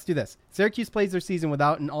 okay, let's do this. Syracuse plays their season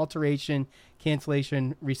without an alteration,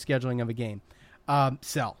 cancellation, rescheduling of a game.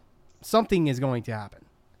 Sell. Something is going to happen.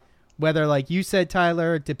 Whether, like you said,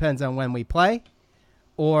 Tyler, it depends on when we play,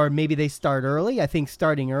 or maybe they start early. I think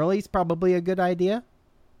starting early is probably a good idea,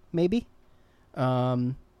 maybe.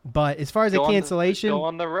 But as far as a cancellation, go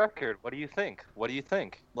on the record. What do you think?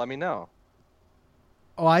 Let me know.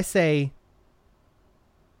 Oh, I say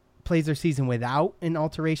plays their season without an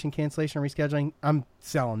alteration, cancellation, or rescheduling. I'm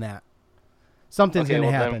selling that. Something's going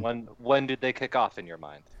to happen. Then when did they kick off in your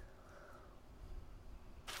mind?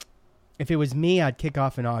 If it was me, I'd kick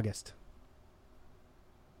off in August.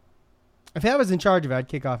 If I was in charge of it, I'd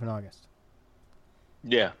kick off in August.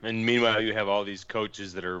 Yeah, and meanwhile, you have all these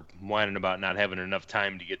coaches that are whining about not having enough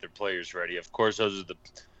time to get their players ready. Of course, those are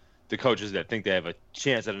the coaches that think they have a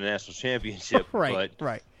chance at a national championship. Right.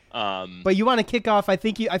 But you want to kick off. I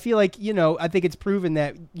feel like I think it's proven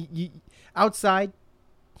that outside,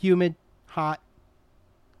 humid, hot,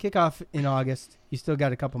 kick off in August. You still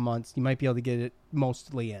got a couple months. You might be able to get it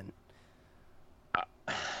mostly in.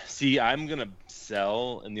 See, I'm going to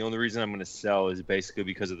sell, and the only reason I'm going to sell is basically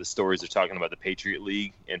because of the stories they're talking about the Patriot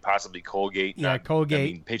League and possibly Colgate.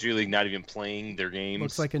 Colgate. Patriot League not even playing their games.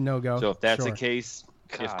 Looks like a no-go. So if that's the case,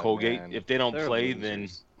 if they don't play, then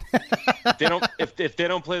if they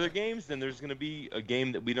don't play their games, then there's going to be a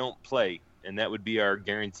game that we don't play, and that would be our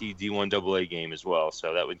guaranteed D1 AA game as well.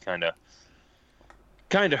 So that would kind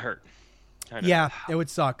of hurt. It would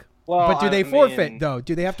suck. Well, but do they forfeit though?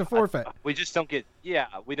 Do they have to forfeit? We just don't get. Yeah,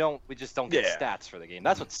 we just don't get stats for the game.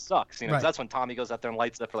 That's what sucks. Right. That's when Tommy goes out there and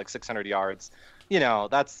lights up for like 600 yards.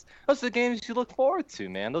 Those are the games you look forward to,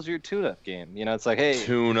 man. Those are your tune-up game. It's like, hey,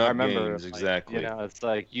 tune-up I remember, games, exactly. It's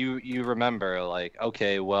like you remember, like,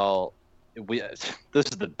 okay, well, this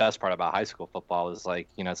is the best part about high school football is like,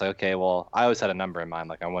 it's like, okay, well, I always had a number in mind.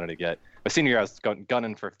 Like I wanted to get my senior year, I was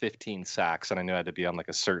gunning for 15 sacks, and I knew I had to be on like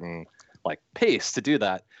a certain like pace to do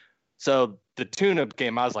that. So the tune-up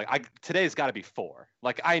game, I was like, today's got to be 4.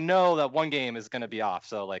 Like, I know that one game is going to be off.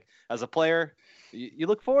 So, like, as a player, you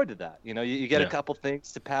look forward to that. You get a couple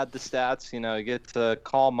things to pad the stats. You get to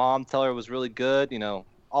call mom, tell her it was really good.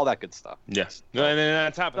 All that good stuff. Yes. And then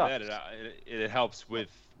on top of that, it helps with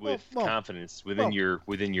confidence within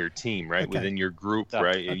your team, right? Okay. Within your group,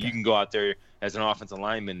 right? Okay. You can go out there as an offensive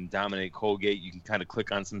lineman and dominate Colgate. You can kind of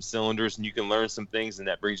click on some cylinders and you can learn some things, and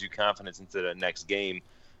that brings you confidence into the next game.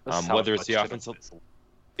 Whether it's the offensive,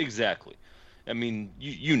 exactly. I mean,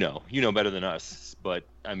 you know better than us, but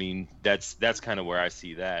I mean that's kind of where I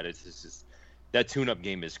see that. It's just that tune-up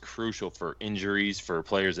game is crucial for injuries, for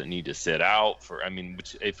players that need to sit out.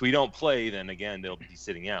 Which if we don't play, then again they'll be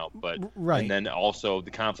sitting out. But right, and then also the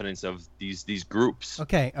confidence of these groups.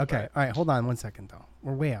 Okay. All right, hold on one second though.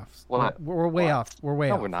 We're way off. What? We're way off. We're way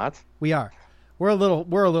off. No, we're not. We are. We're a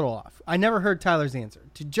little off. I never heard Tyler's answer.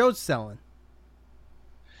 Joe's selling.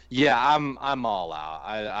 Yeah, I'm all out.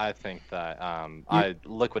 I think that I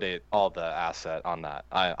liquidate all the asset on that.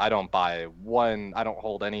 I don't buy one. I don't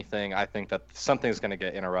hold anything. I think that something's going to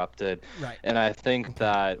get interrupted. Right. And I think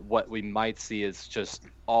that what we might see is just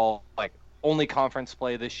all like only conference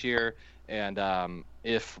play this year. And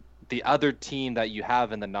if the other team that you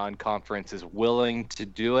have in the non-conference is willing to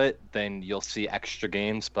do it, then you'll see extra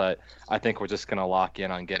games. But I think we're just going to lock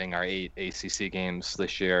in on getting our 8 ACC games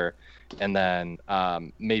this year. And then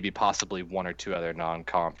maybe possibly 1 or 2 other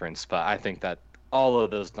non-conference. But I think that all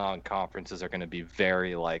of those non-conferences are going to be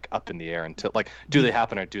very like up in the air until like, do they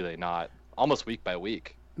happen or do they not? Almost week by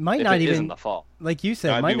week. Might not even in the fall. Like you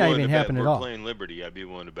said, might not even happen at all. We're playing Liberty. I'd be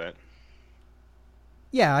willing to bet.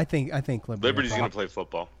 Yeah, I think Liberty's going to play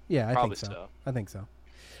football. Yeah, I Probably think so. I think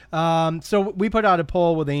so. So we put out a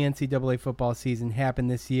poll: will the NCAA football season happen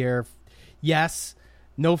this year? Yes.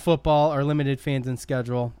 No football or limited fans and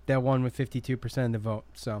schedule. That won with 52% of the vote.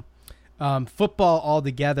 So football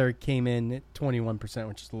altogether came in at 21%,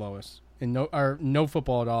 which is the lowest. And no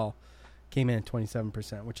football at all came in at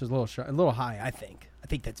 27%, which is a little high, I think. I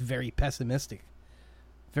think that's very pessimistic.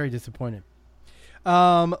 Very disappointed.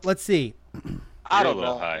 Let's see. I don't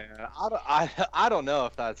know. I don't know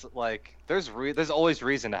if that's like there's always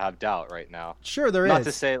reason to have doubt right now. Sure, there is. Not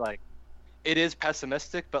to say like it is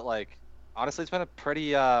pessimistic, but like honestly, it's been a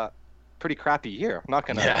pretty crappy year. I'm not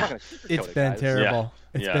gonna. It's been terrible.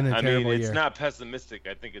 Yeah. It's been a terrible year. It's not pessimistic.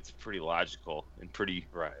 I think it's pretty logical and pretty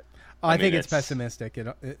right. I think it's pessimistic.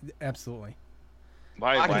 Absolutely.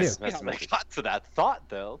 Why is pessimistic? Got to that thought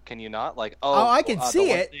though. Can you not like? I can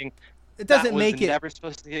see it. It doesn't make it. Never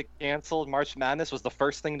supposed to get canceled. March Madness was the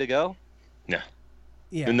first thing to go. Yeah.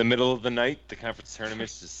 Yeah. In the middle of the night, the conference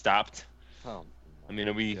tournaments just stopped. Oh. I mean,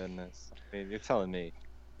 Goodness. I mean, you're telling me.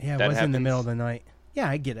 Yeah, it was in the middle of the night. Yeah,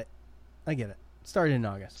 I get it. Started in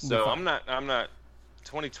August. So I'm not.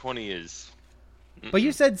 2020 is. But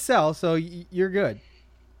you said sell, so you're good.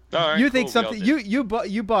 All right, you think cool, something you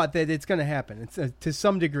bought that it's going to happen. It's to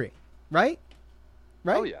some degree, right?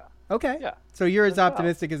 Right? Oh yeah. Okay. Yeah. So you're as Well.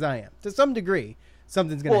 optimistic as I am. To some degree,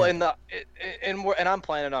 something's going to happen. And I'm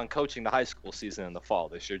planning on coaching the high school season in the fall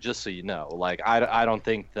this year, just so you know. Like I don't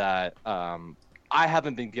think that I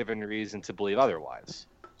haven't been given reason to believe otherwise.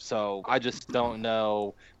 So I just don't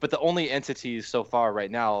know. But the only entities so far right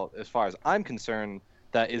now, as far as I'm concerned,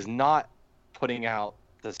 that is not putting out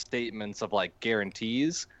the statements of like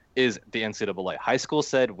guarantees is the NCAA. High school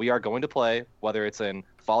said we are going to play, whether it's in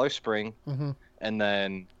fall or spring. Mm-hmm. And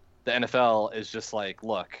then the NFL is just like,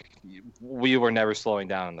 look, we were never slowing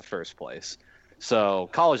down in the first place. So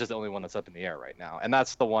college is the only one that's up in the air right now. And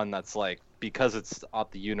that's the one that's like, because it's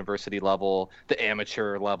at the university level, the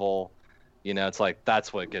amateur level, you know, it's like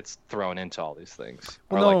that's what gets thrown into all these things.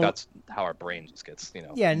 Well, or like that's how our brain just gets, you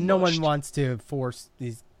know. Yeah, no mushed. one wants to force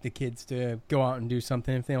the kids to go out and do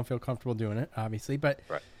something if they don't feel comfortable doing it, obviously. But,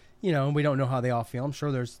 Right. you know, we don't know how they all feel. I'm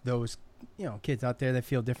sure there's those, you know, kids out there that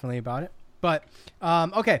feel differently about it. But,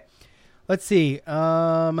 okay, let's see.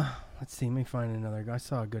 Let me find another guy. I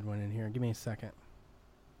saw a good one in here. Give me a second.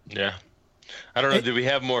 Yeah. I don't know. Do we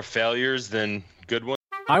have more failures than good ones?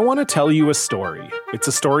 I want to tell you a story. It's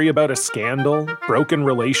a story about a scandal, broken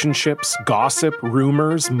relationships, gossip,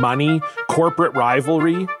 rumors, money, corporate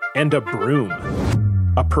rivalry, and a broom.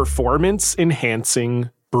 A performance-enhancing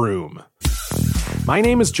broom. My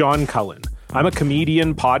name is John Cullen. I'm a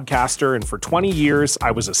comedian, podcaster, and for 20 years,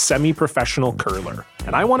 I was a semi-professional curler.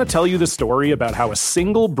 And I want to tell you the story about how a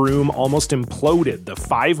single broom almost imploded the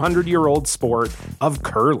 500-year-old sport of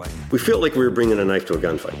curling. We felt like we were bringing a knife to a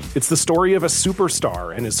gunfight. It's the story of a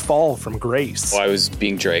superstar and his fall from grace. I was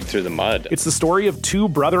being dragged through the mud. It's the story of two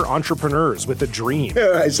brother entrepreneurs with a dream.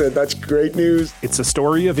 I said, that's great news. It's a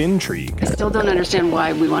story of intrigue. I still don't understand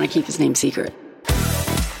why we want to keep his name secret.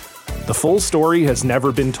 The full story has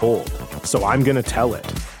never been told, so I'm going to tell it.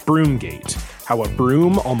 Broomgate, how a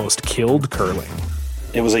broom almost killed curling.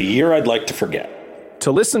 It was a year I'd like to forget.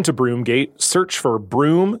 To listen to Broomgate, search for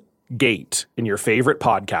Broomgate in your favorite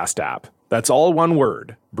podcast app. That's all one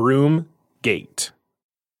word, Broomgate.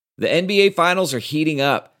 The NBA Finals are heating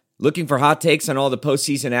up. Looking for hot takes on all the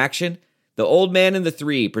postseason action? The Old Man and the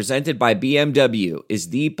Three, presented by BMW, is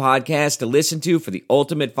the podcast to listen to for the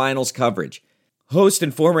ultimate finals coverage. Host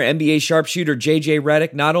and former NBA sharpshooter JJ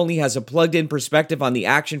Redick not only has a plugged-in perspective on the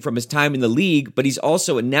action from his time in the league, but he's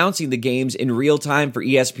also announcing the games in real time for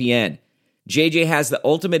ESPN. JJ has the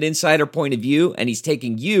ultimate insider point of view, and he's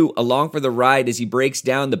taking you along for the ride as he breaks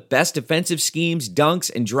down the best defensive schemes,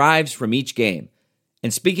 dunks, and drives from each game.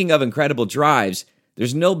 And speaking of incredible drives,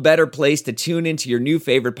 there's no better place to tune into your new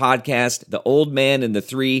favorite podcast, The Old Man and the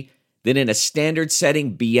Three, than in a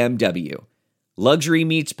standard-setting BMW. Luxury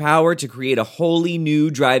meets power to create a wholly new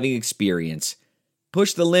driving experience.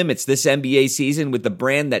 Push the limits this NBA season with the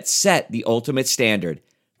brand that set the ultimate standard.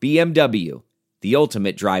 BMW, the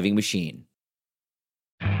ultimate driving machine.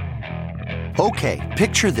 Okay,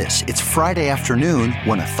 picture this. It's Friday afternoon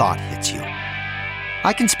when a thought hits you.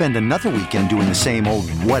 I can spend another weekend doing the same old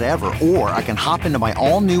whatever, or I can hop into my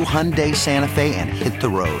all-new Hyundai Santa Fe and hit the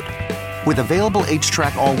road. With available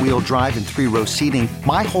H-Track all-wheel drive and 3-row seating,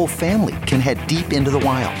 my whole family can head deep into the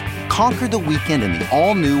wild. Conquer the weekend in the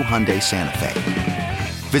all-new Hyundai Santa Fe.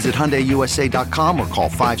 Visit HyundaiUSA.com or call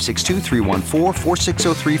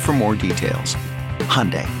 562-314-4603 for more details.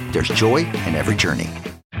 Hyundai, there's joy in every journey.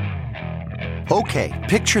 Okay,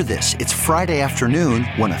 picture this. It's Friday afternoon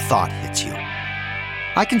when a thought hits you.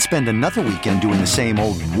 I can spend another weekend doing the same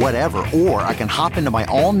old whatever, or I can hop into my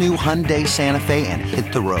all-new Hyundai Santa Fe and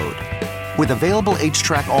hit the road. With available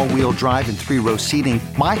H-Track all-wheel drive and 3-row seating,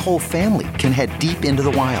 my whole family can head deep into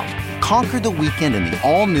the wild. Conquer the weekend in the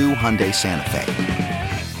all-new Hyundai Santa Fe.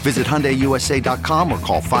 Visit HyundaiUSA.com or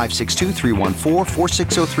call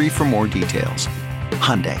 562-314-4603 for more details.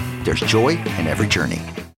 Hyundai, there's joy in every journey.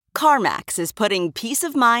 CarMax is putting peace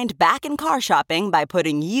of mind back in car shopping by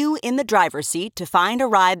putting you in the driver's seat to find a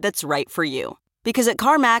ride that's right for you. Because at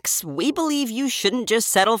CarMax, we believe you shouldn't just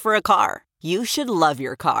settle for a car. You should love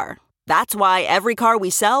your car. That's why every car we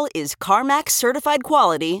sell is CarMax certified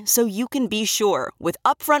quality, so you can be sure with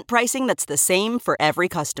upfront pricing that's the same for every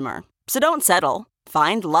customer. So don't settle.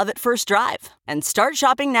 Find love at first drive and start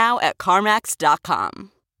shopping now at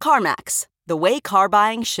CarMax.com. CarMax, the way car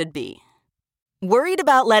buying should be. Worried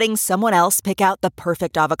about letting someone else pick out the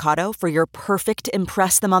perfect avocado for your perfect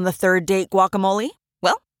impress-them-on-the-third-date guacamole?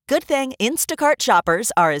 Well, good thing Instacart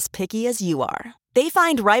shoppers are as picky as you are. They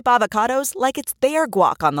find ripe avocados like it's their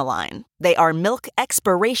guac on the line. They are milk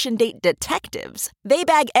expiration date detectives. They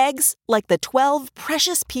bag eggs like the 12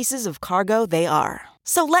 precious pieces of cargo they are.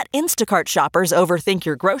 So let Instacart shoppers overthink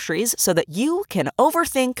your groceries so that you can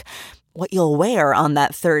overthink what you'll wear on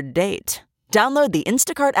that third date. Download the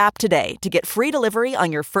Instacart app today to get free delivery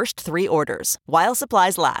on your first 3 orders, while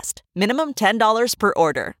supplies last. Minimum $10 per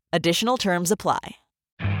order. Additional terms apply.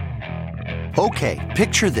 Okay,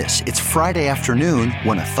 picture this. It's Friday afternoon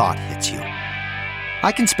when a thought hits you.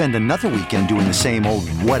 I can spend another weekend doing the same old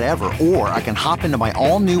whatever, or I can hop into my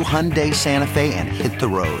all-new Hyundai Santa Fe and hit the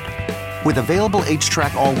road. With available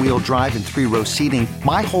H-Track all-wheel drive and 3-row seating,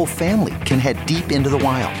 my whole family can head deep into the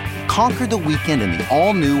wild. Conquer the weekend in the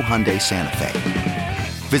all-new Hyundai Santa Fe.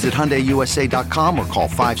 Visit HyundaiUSA.com or call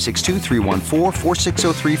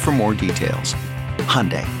 562-314-4603 for more details.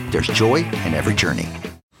 Hyundai, there's joy in every journey.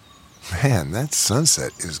 Man, that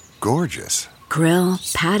sunset is gorgeous. Grill,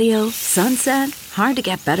 patio, sunset. Hard to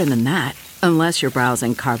get better than that. Unless you're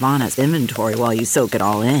browsing Carvana's inventory while you soak it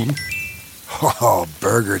all in. Oh,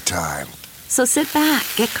 burger time. So sit back,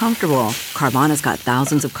 get comfortable. Carvana's got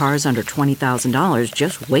thousands of cars under $20,000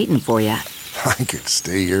 just waiting for you. I could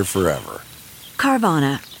stay here forever.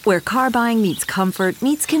 Carvana, where car buying meets comfort,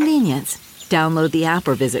 meets convenience. Download the app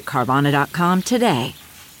or visit Carvana.com today.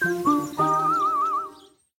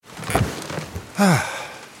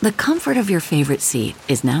 The comfort of your favorite seat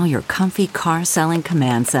is now your comfy car selling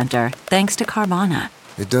command center, thanks to Carvana.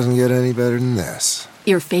 It doesn't get any better than this.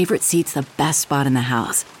 Your favorite seat's the best spot in the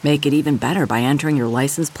house. Make it even better by entering your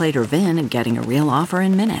license plate or VIN and getting a real offer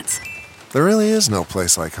in minutes. There really is no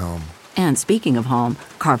place like home. And speaking of home,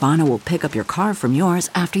 Carvana will pick up your car from yours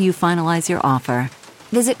after you finalize your offer.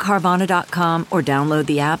 Visit Carvana.com or download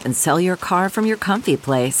the app and sell your car from your comfy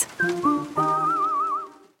place.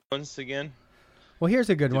 Once again. Well, here's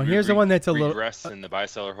a good one. Here's the one that's a little regress in the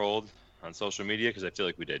buy-seller hold on social media, because I feel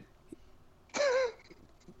like we did.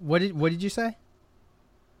 What did you say?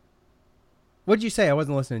 What did you say? I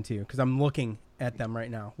wasn't listening to you because I'm looking at them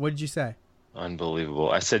right now. What did you say?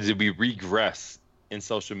 Unbelievable. I said, did we regress in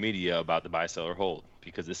social media about the buy-seller hold?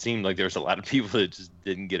 Because it seemed like there was a lot of people that just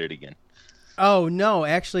didn't get it again. Oh, no.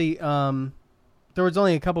 Actually, there was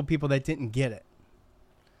only a couple people that didn't get it.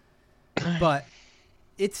 But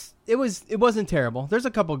it wasn't terrible. There's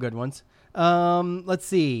a couple good ones. Let's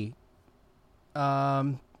see.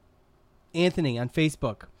 Anthony on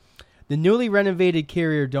Facebook. The newly renovated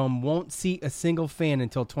Carrier Dome won't seat a single fan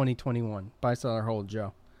until 2021. Buy-seller hold,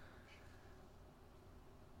 Joe.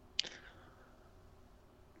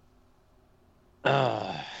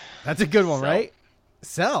 That's a good one, right?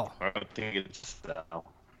 Sell. I don't think it's sell.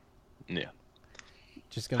 Yeah.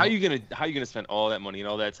 Just how you gonna spend all that money and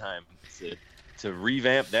all that time to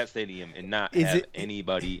revamp that stadium and not have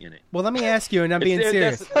anybody in it? Well, let me ask you, and I'm being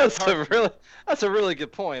serious. That's a really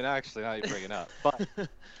good point, actually. Now you bring it up, but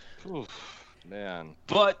man.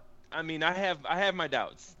 But I mean, I have my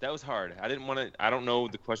doubts. That was hard. I don't know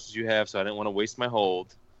the questions you have, so I didn't want to waste my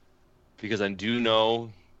hold, because I do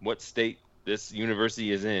know what state this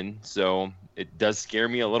university is in. So it does scare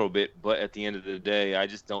me a little bit. But at the end of the day, I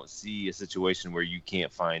just don't see a situation where you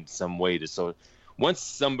can't find some way to. So once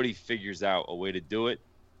somebody figures out a way to do it,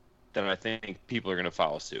 then I think people are going to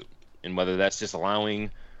follow suit. And whether that's just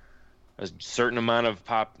allowing a certain amount of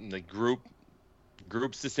groups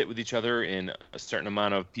to sit with each other and a certain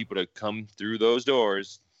amount of people to come through those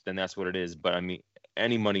doors, then that's what it is. But I mean,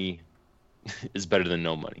 any money is better than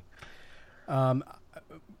no money.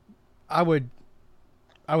 I would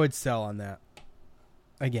sell on that.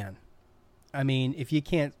 Again, I mean, if you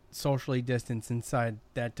can't socially distance inside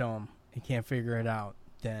that dome, you can't figure it out,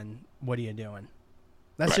 then what are you doing?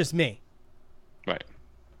 That's just me. Right.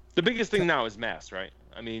 The biggest thing now is masks, right?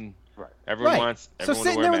 I mean, everyone wants everyone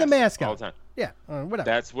to wear there with a mask all on the time. Yeah, whatever.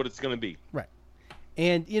 That's what it's going to be. Right.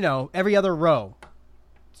 And, every other row,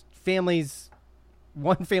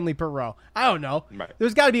 one family per row. I don't know. Right.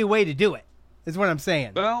 There's got to be a way to do it, is what I'm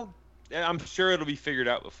saying. Well, I'm sure it'll be figured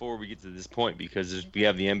out before we get to this point, because we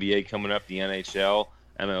have the NBA coming up, the NHL,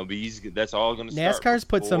 MLB's. That's all going to start. NASCAR's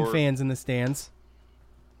put some fans in the stands.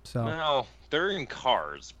 So. No, they're in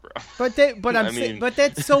cars, bro. But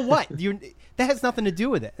that's so what? That has nothing to do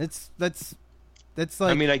with it. That's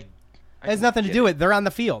like. I mean, it has nothing to do with it. They're on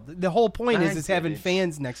the field. The whole point is having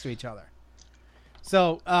fans next to each other.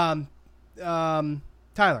 So, Tyler,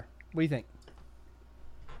 what do you think?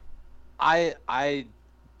 I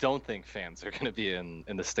don't think fans are going to be in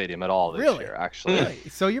the stadium at all this year, actually. Really?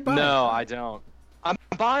 So you're buying it? No, I don't. I'm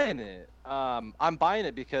buying it. I'm buying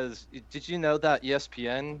it because did you know that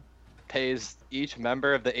ESPN pays each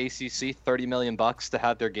member of the ACC $30 million to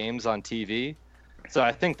have their games on TV? So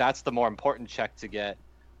I think that's the more important check to get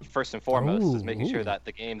first and foremost, is making sure that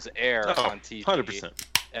the games air on TV. 100%.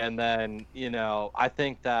 And then, I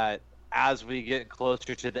think that as we get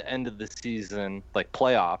closer to the end of the season, like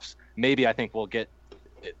playoffs, maybe I think we'll get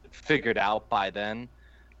it figured out by then.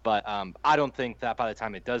 But I don't think that by the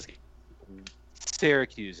time it does,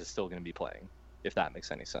 Syracuse is still going to be playing, if that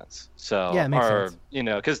makes any sense. So, yeah, it makes sense. You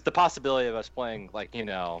know, because the possibility of us playing like, you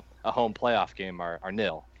know, a home playoff game are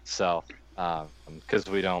nil. So, because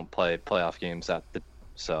we don't play playoff games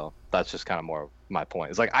so that's just kind of more my point.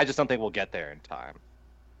 It's like I just don't think we'll get there in time.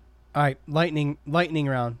 All right, lightning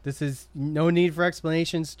round. This is no need for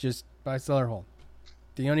explanations. Just buy, sell, or hold.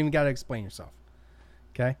 You don't even got to explain yourself.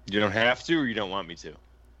 Okay. You don't have to, or you don't want me to.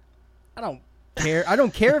 I don't care. I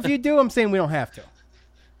don't care if you do. I'm saying we don't have to.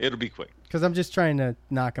 It'll be quick. Because I'm just trying to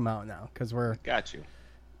knock them out now. Because we're got you.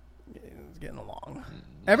 It's getting along.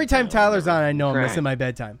 Every time Tyler's on, I know I'm missing my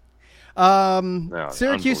bedtime.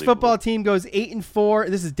 Syracuse football team goes 8-4.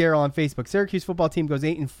 This is Daryl on Facebook. Syracuse football team goes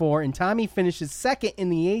 8-4, and Tommy finishes second in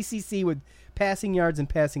the ACC with passing yards and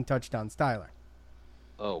passing touchdowns. Tyler.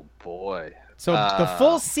 Oh boy. So the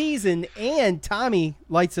full season, and Tommy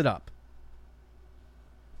lights it up.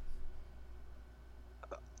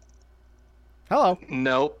 Hello.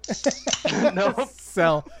 Nope. Nope.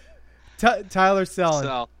 Sell. Tyler selling.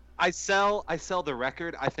 So I sell the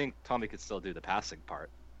record. I think Tommy could still do the passing part.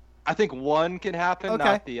 I think one can happen,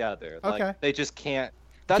 not the other. Like, they just can't.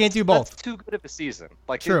 Can't do both. That's too good of a season.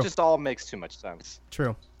 Like True. It just all makes too much sense.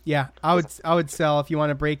 True. Yeah, I would sell if you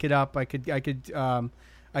want to break it up. I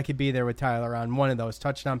could be there with Tyler on one of those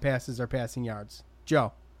touchdown passes or passing yards.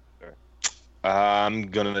 Joe. Sure. I'm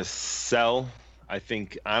gonna sell. I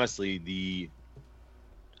think honestly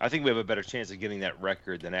I think we have a better chance of getting that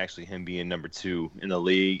record than actually him being number 2 in the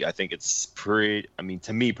league. I think it's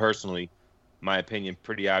to me personally, my opinion,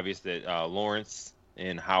 pretty obvious that Lawrence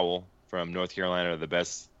and Howell from North Carolina are the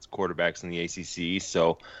best quarterbacks in the ACC.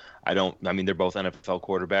 So they're both NFL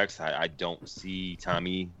quarterbacks. I don't see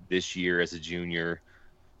Tommy this year as a junior,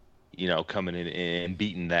 coming in and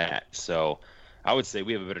beating that. So I would say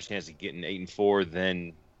we have a better chance of getting 8-4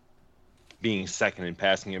 than being second in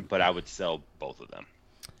passing it, but I would sell both of them.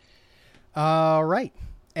 All right.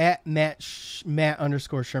 At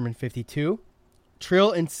Matt_Sherman 52.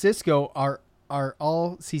 Trill and Cisco are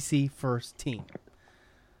all CC first team.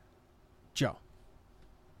 Joe.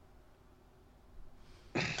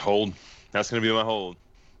 Hold. That's going to be my hold.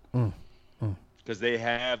 Because they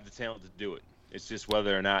have the talent to do it. It's just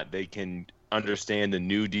whether or not they can understand the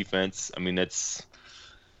new defense. I mean, I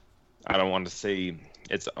don't want to say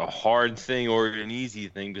it's a hard thing or an easy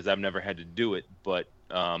thing because I've never had to do it, but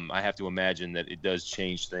I have to imagine that it does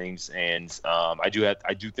change things, and I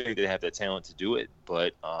do think they have that talent to do it,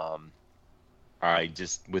 but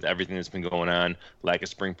with everything that's been going on, lack of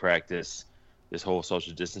spring practice, this whole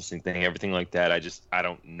social distancing thing, everything like that, I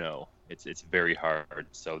don't know. It's very hard,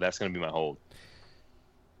 so that's going to be my hold.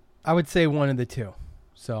 I would say one of the two,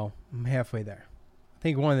 so I'm halfway there. I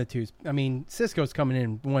think one of the two. Cisco's coming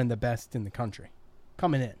in one of the best in the country,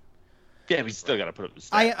 coming in. Yeah, we still got to put up the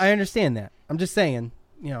stats. I understand that. I'm just saying,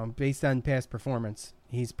 based on past performance,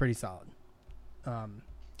 he's pretty solid.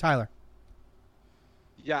 Tyler.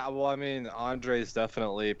 Yeah, well, Andre's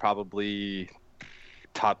definitely probably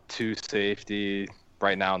top 2 safety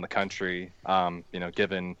right now in the country.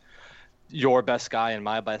 Given your best guy and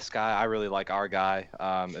my best guy, I really like our guy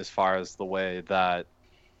as far as the way that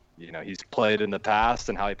he's played in the past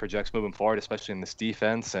and how he projects moving forward, especially in this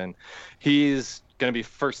defense. And he's going to be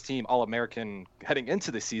first team All-American heading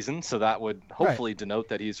into the season, so that would hopefully denote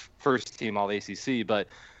that he's first team All-ACC. But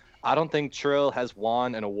I don't think Trill has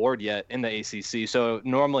won an award yet in the ACC. So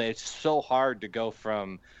normally it's so hard to go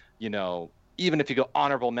from, even if you go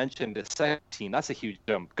honorable mention to second team, that's a huge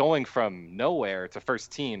jump. Going from nowhere to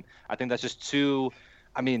first team, I think that's just too.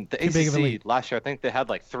 The ACC last year, I think they had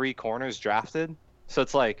like 3 corners drafted. So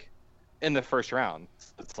it's like in the first round.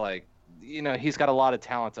 It's like, he's got a lot of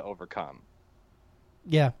talent to overcome.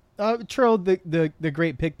 Yeah. Trill, the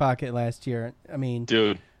great pickpocket last year.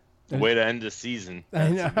 Dude, way to end the season. I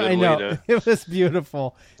know. It was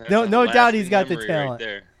beautiful. No doubt he's got the talent.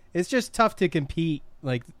 Right, it's just tough to compete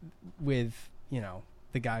with,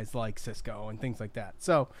 the guys like Cisco and things like that.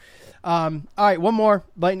 So, all right, one more.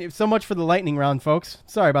 So much for the lightning round, folks.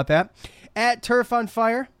 Sorry about that. At Turf on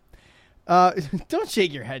Fire. Don't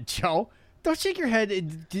shake your head, Joe. Don't shake your head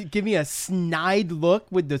and give me a snide look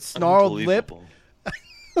with the snarled lip.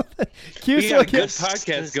 We got a good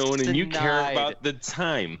podcast going, and you care about the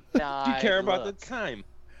time. You care about the time.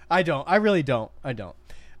 I don't. I really don't. I don't.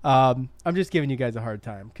 I'm just giving you guys a hard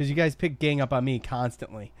time because you guys pick gang up on me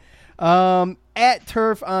constantly. At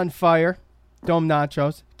Turf on Fire, Dome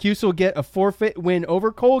Nachos. Cuse will get a forfeit win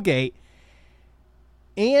over Colgate,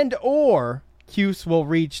 and or Cuse will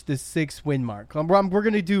reach the 6-win mark. We're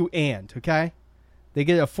going to do okay? They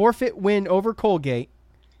get a forfeit win over Colgate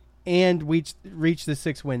and reach the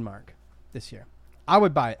 6-win mark this year. I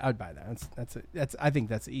would buy it. I would buy that. I think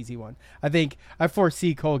that's an easy one. I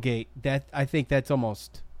foresee Colgate. I think that's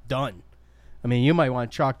almost done. I mean, you might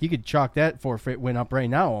want to chalk. You could chalk that forfeit win up right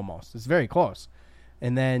now. Almost, it's very close.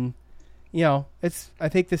 And then, I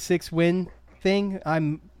think the 6-win thing.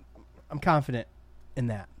 I'm confident in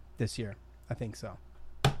that this year. I think so.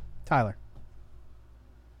 Tyler.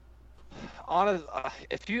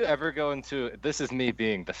 If you ever go into this is me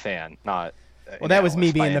being the fan, not. Well, that was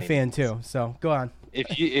me being the fan too. So go on.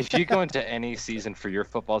 If you go into any season for your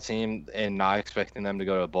football team and not expecting them to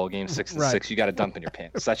go to a bowl game 6-6, you got to dump in your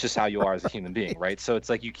pants. That's just how you are as a human being, right? So it's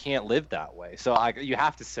like you can't live that way. So you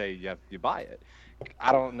have to say you buy it.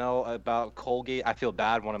 I don't know about Colgate. I feel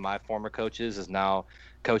bad. One of my former coaches is now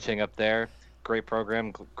coaching up there. Great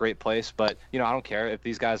program, great place. But I don't care if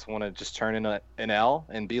these guys want to just turn in an L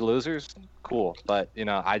and be losers. Cool, but it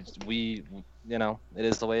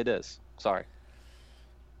is the way it is. Sorry.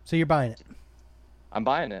 So you're buying it? I'm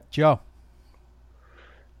buying it. Joe?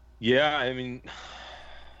 Yeah, I mean,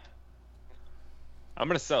 I'm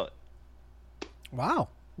going to sell it. Wow.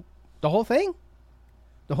 The whole thing?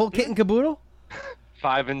 The whole kit and caboodle?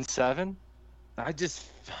 5-7?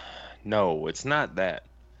 No, it's not that.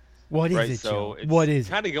 What is right? it, So Joe? What is it? It's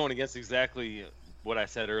kind of going against exactly what I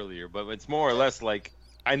said earlier, but it's more or less like,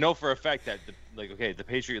 I know for a fact that, the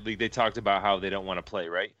Patriot League, they talked about how they don't want to play,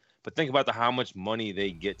 right? But think about how much money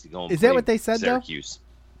they get to go and play. Is that what they said, Syracuse.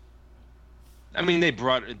 I mean,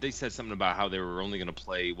 they said something about how they were only going to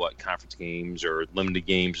play conference games or limited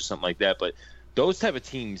games or something like that. But those type of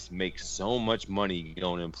teams make so much money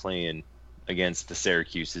going and playing against the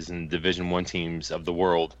Syracuses and Division I teams of the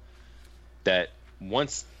world that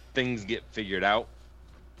once things get figured out,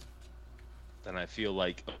 then I feel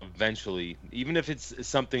like eventually, even if it's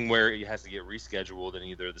something where it has to get rescheduled and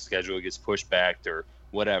either the schedule gets pushed back or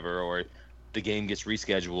whatever, or the game gets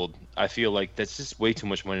rescheduled, I feel like that's just way too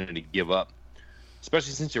much money to give up,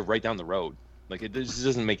 especially since you're right down the road. It just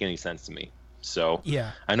doesn't make any sense to me. So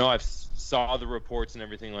yeah, I know I've saw the reports and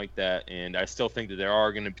everything like that, and I still think that there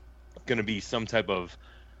are going to be some type of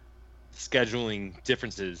scheduling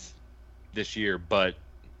differences this year, but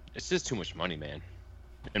it's just too much money, man,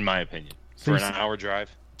 in my opinion, for an hour drive.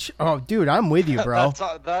 Oh, dude, I'm with you, bro.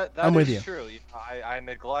 I'm with you. True. I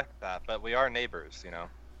neglect that, but we are neighbors,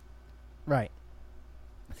 Right.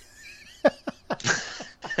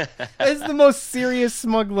 It's the most serious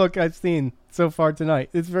smug look I've seen so far tonight.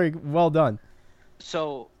 It's very well done.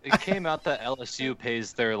 So it came out that LSU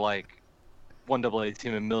pays their 1AA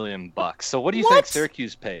team $1 million. So what do you think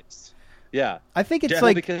Syracuse pays? Yeah, I think it's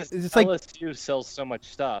because LSU sells so much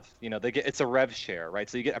stuff. It's a rev share, right?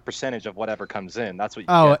 So you get a percentage of whatever comes in. That's what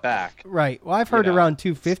you get back. Right. Well, I've heard around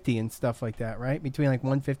 $250 and stuff like that, right? Between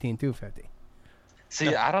 $150 and $250.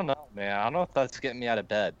 See, I don't know, man. I don't know if that's getting me out of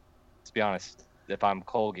bed. To be honest, if I'm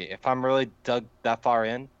Colgate, if I'm really dug that far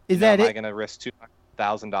in, am I going to risk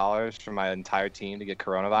 $200,000 for my entire team to get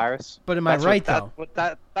coronavirus? But am I right though?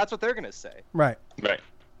 That's what they're going to say. Right. Right.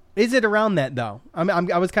 Is it around that though?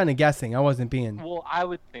 I was kind of guessing. I wasn't being. Well, I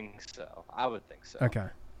would think so. Okay.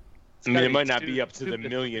 I mean, it might not be up to the $1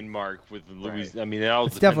 million mark with Louis. Right. I mean, it all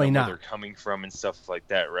it's depends definitely on where not. they're coming from and stuff like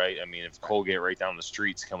that, right? I mean, if Colgate right down the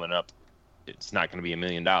street's coming up, it's not going to be $1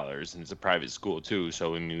 million, and it's a private school too.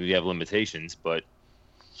 So I mean, we have limitations, but.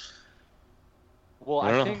 Well,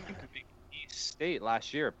 I think East State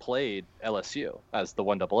last year played LSU as the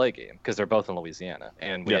 1AA game because they're both in Louisiana,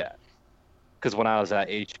 and because when I was at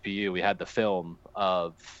HBU, we had the film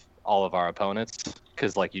of all of our opponents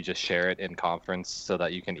because you just share it in conference so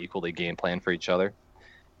that you can equally game plan for each other.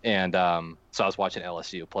 And so I was watching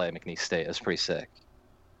LSU play McNeese State. It was pretty sick.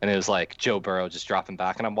 And it was Joe Burrow just dropping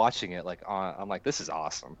back, and I'm watching it I'm like, this is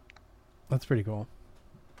awesome. That's pretty cool.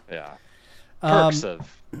 Yeah. Perks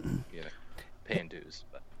of paying dues.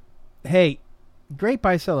 But. Hey, great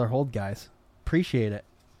buy, sell, or hold, guys. Appreciate it.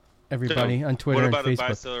 Everybody on Twitter and Facebook. What about a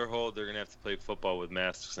buy, sell, or hold? They're going to have to play football with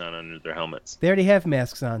masks on under their helmets. They already have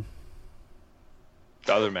masks on.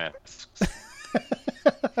 The other masks.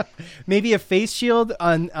 Maybe a face shield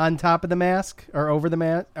on top of the mask or over the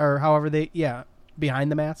mask or however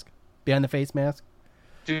behind the mask, behind the face mask.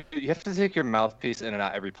 Dude, you have to take your mouthpiece in and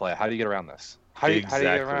out every play. How do you get around this? How do you get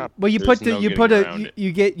around? Well, you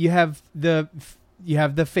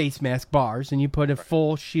have the face mask bars and you put a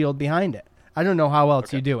full shield behind it. I don't know how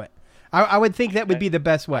else you do it. I would think that would be the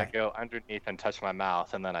best way. I go underneath and touch my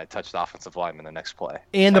mouth, and then I touch the offensive lineman the next play.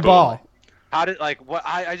 And the ball. How did what?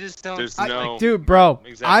 I just don't. Dude, bro,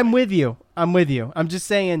 exactly. I'm with you. I'm just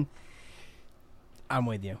saying. I'm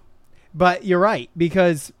with you. But you're right,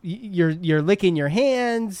 because you're licking your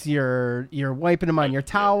hands, you're wiping them on your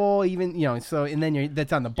towel, even so, and then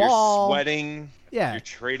that's on the ball. You're sweating. Yeah. You're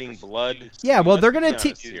trading blood. Yeah. Well, they're gonna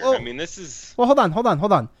teach. I mean, this is. Well, hold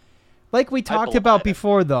on. Like we talked about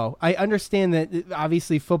before, though, I understand that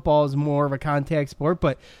obviously football is more of a contact sport,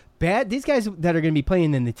 but these guys that are going to be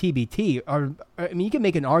playing in the TBT are. I mean, you can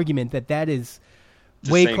make an argument that is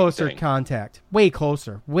way closer contact, way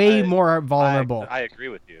closer, way more vulnerable. I agree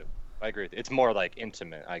with you. It's more like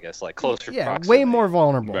intimate, I guess, like closer. Yeah, proximity. way more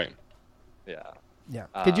vulnerable. Right. Yeah. Yeah.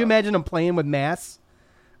 Could you imagine them playing with masks?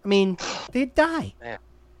 I mean, they'd die. Man.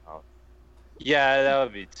 Oh. Yeah, that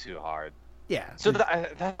would be too hard. Yeah. So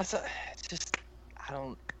that's just I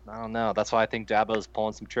don't know. That's why I think Dabo's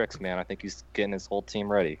pulling some tricks, man. I think he's getting his whole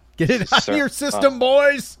team ready. Get it out of your system,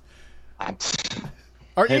 boys.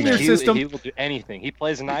 Or in your system. He will do anything. He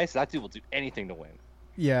plays nice. That dude will do anything to win.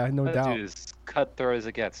 Yeah, no doubt. That dude is cutthroat as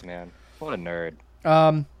it gets, man. What a nerd.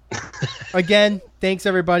 Again, thanks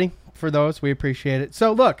everybody for those. We appreciate it.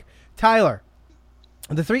 So look, Tyler,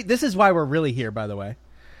 this is why we're really here, by the way.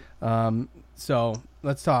 So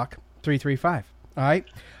let's talk 3-3-5. All right.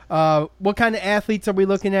 What kind of athletes are we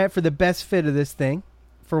looking at for the best fit of this thing?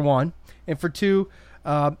 For one, and for two,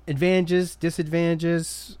 advantages,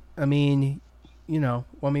 disadvantages. I mean,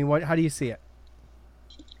 what? How do you see it?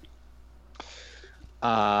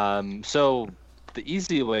 So the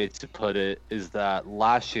easy way to put it is that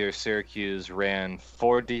last year Syracuse ran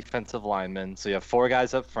 4 defensive linemen. So you have 4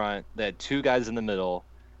 guys up front. They had 2 guys in the middle.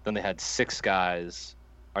 Then they had 6 guys.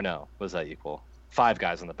 Or no, what does that equal? 5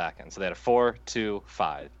 guys on the back end. So they had a 4, 2,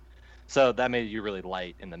 5. So that made you really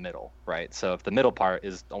light in the middle, right? So if the middle part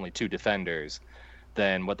is only 2 defenders,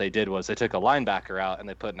 then what they did was they took a linebacker out and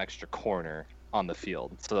they put an extra corner on the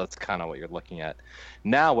field. So that's kind of what you're looking at.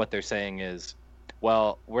 Now what they're saying is,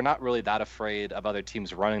 well, we're not really that afraid of other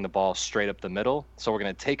teams running the ball straight up the middle, so we're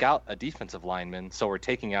going to take out a defensive lineman. So we're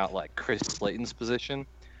taking out like Chris Slayton's position,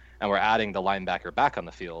 and we're adding the linebacker back on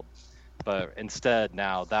the field. But instead,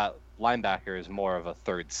 now that linebacker is more of a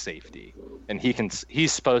third safety, and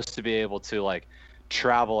he's supposed to be able to like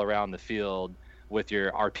travel around the field with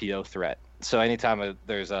your RPO threat. So anytime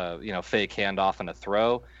there's a fake handoff and a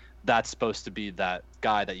throw, that's supposed to be that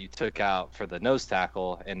guy that you took out for the nose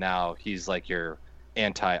tackle, and now he's like your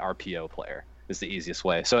anti-RPO player is the easiest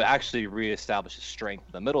way. So it actually reestablishes strength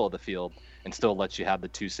in the middle of the field and still lets you have the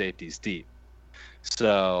 2 safeties deep.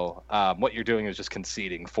 So what you're doing is just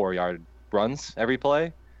conceding 4-yard runs every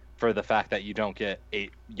play for the fact that you don't get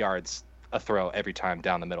 8 yards a throw every time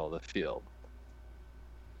down the middle of the field.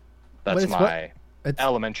 That's my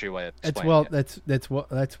elementary way of explaining it.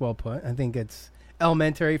 That's well put. I think it's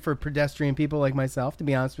elementary for pedestrian people like myself, to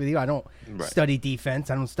be honest with you. I don't study defense.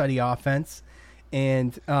 I don't study offense.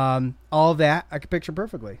 And all of that I could picture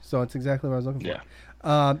perfectly. So it's exactly what I was looking for.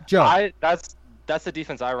 Yeah. Joe. That's the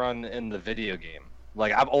defense I run in the video game.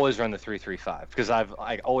 Like I've always run the 3-3-5 because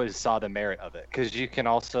I always saw the merit of it. Because you can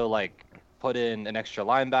also like put in an extra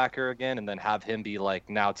linebacker again and then have him be like,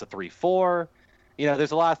 now it's a 3-4.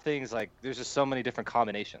 There's a lot of things, like there's just so many different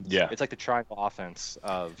combinations. Yeah. It's like the triangle offense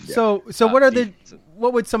of. So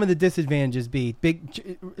what would some of the disadvantages be?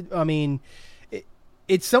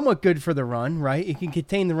 It's somewhat good for the run, right? It can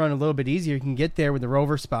contain the run a little bit easier. You can get there with the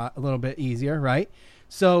rover spot a little bit easier, right?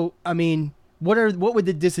 So, I mean, what would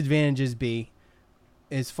the disadvantages be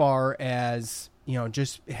as far as,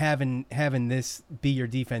 just having this be your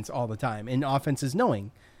defense all the time, and offenses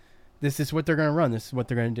knowing this is what they're going to run, this is what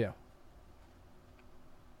they're going to do?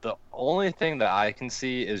 The only thing that I can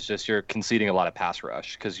see is just you're conceding a lot of pass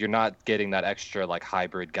rush because you're not getting that extra like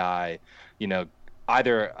hybrid guy,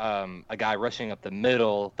 either a guy rushing up the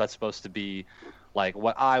middle that's supposed to be like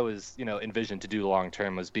what I was, envisioned to do long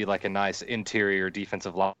term was be like a nice interior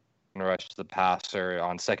defensive line rush to the passer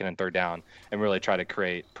on 2nd and 3rd down and really try to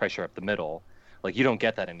create pressure up the middle. Like you don't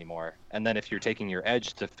get that anymore. And then if you're taking your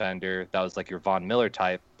edge defender, that was like your Von Miller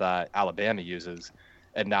type that Alabama uses,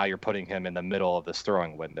 and now you're putting him in the middle of this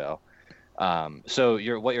throwing window. So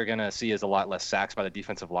what you're going to see is a lot less sacks by the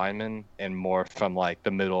defensive linemen and more from like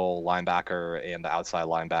the middle linebacker and the outside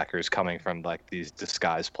linebackers coming from like these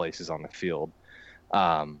disguised places on the field.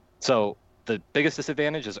 So the biggest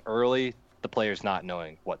disadvantage is early the players not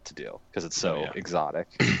knowing what to do because it's so exotic.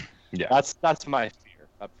 Yeah. That's my fear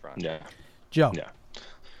up front. Yeah. Joe. Yeah.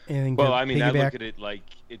 Well, I mean, I look at it like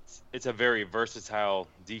it's a very versatile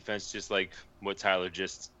defense, just like what Tyler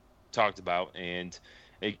just talked about, and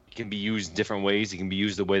it can be used different ways. It can be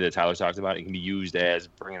used the way that Tyler talked about. It can be used as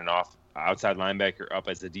bringing an outside linebacker up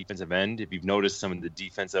as a defensive end. If you've noticed some of the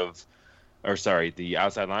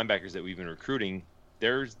outside linebackers that we've been recruiting,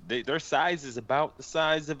 their size is about the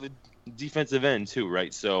size of a defensive end too,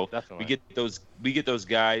 right? So Definitely. we get those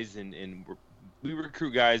guys, and we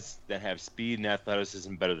recruit guys that have speed and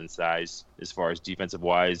athleticism better than size as far as defensive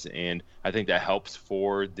wise, and I think that helps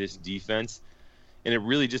for this defense. And it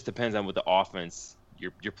really just depends on what the offense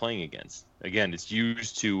you're playing against. Again, it's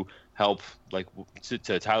used to help, like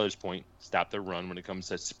to Tyler's point, stop the run when it comes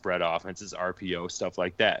to spread offenses, RPO, stuff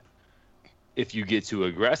like that. If you get too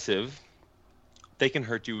aggressive, they can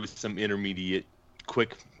hurt you with some intermediate,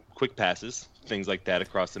 quick passes, things like that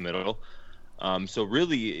across the middle. So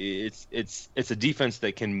really, it's a defense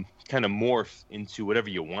that can kind of morph into whatever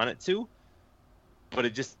you want it to, but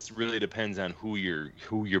it just really depends on who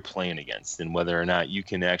you're playing against and whether or not you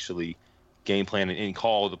can actually game plan and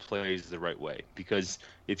call the plays the right way. Because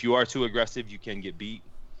if you are too aggressive, you can get beat,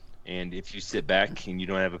 and if you sit back and you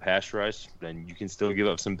don't have a pass rush, then you can still give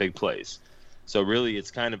up some big plays. So really, it's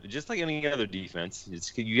kind of just like any other defense.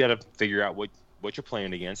 You got to figure out what you're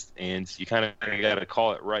playing against, and you kind of got to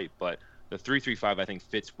call it right. But the 3-3-5 I think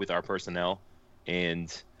fits with our personnel,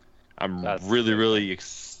 and I'm really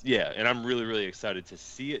excited to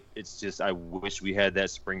see it. It's just I wish we had that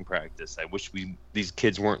spring practice. I wish these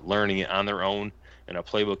kids weren't learning it on their own and a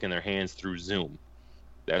playbook in their hands through Zoom.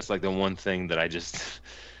 That's like the one thing that I just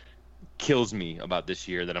kills me about this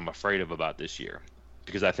year, that I'm afraid of about this year,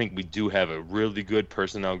 because I think we do have a really good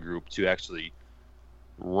personnel group to actually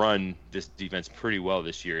run this defense pretty well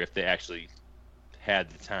this year if they actually had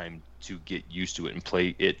the time to get used to it and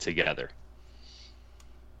play it together.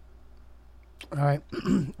 All right.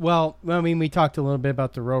 Well, I mean, we talked a little bit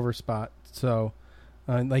about the rover spot. So,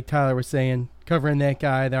 like Tyler was saying, covering that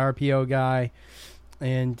guy, the RPO guy.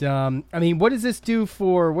 And, I mean, what does it do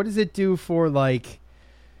for, like,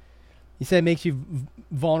 you said it makes you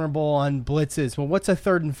vulnerable on blitzes. Well, what's a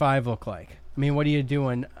 3rd and 5 look like? I mean, what are you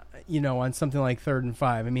doing, on something like 3rd and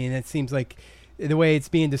 5? I mean, it seems like the way it's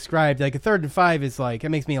being described, like a 3rd and 5 is like, it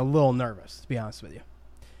makes me a little nervous, to be honest with you.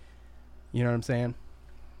 You know what I'm saying?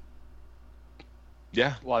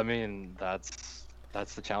 Yeah. Well, I mean, that's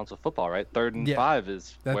the challenge with football, right? 3rd and 5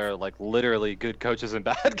 is where, like, literally good coaches and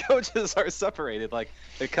bad coaches are separated. Like,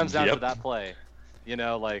 it comes down to that play,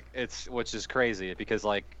 like, which is crazy because,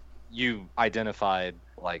 like, you identified,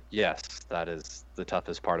 like, yes, that is the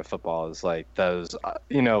toughest part of football is, like, those,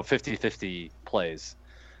 50-50 plays.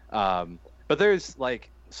 But there's, like,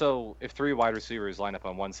 so if 3 wide receivers line up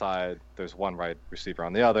on one side, there's 1 wide receiver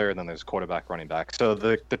on the other, and then there's quarterback, running back. So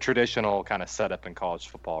the traditional kind of setup in college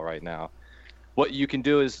football right now. What you can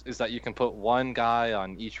do is that you can put 1 guy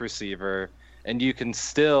on each receiver, and you can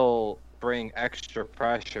still bring extra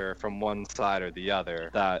pressure from one side or the other.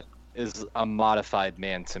 That is a modified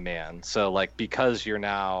man-to-man. So, like, because you're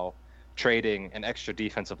now trading an extra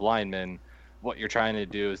defensive lineman, what you're trying to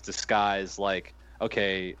do is disguise, like,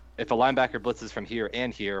 okay, if a linebacker blitzes from here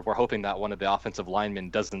and here, we're hoping that one of the offensive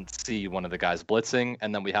linemen doesn't see one of the guys blitzing,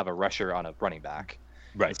 and then we have a rusher on a running back.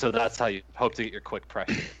 Right. So that's how you hope to get your quick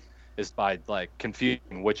pressure, is by, like,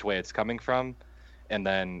 confusing which way it's coming from. And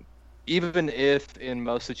then even if in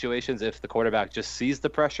most situations, if the quarterback just sees the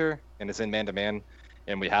pressure and is in man-to-man,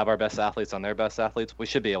 and we have our best athletes on their best athletes, we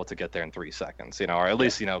should be able to get there in 3 seconds, or at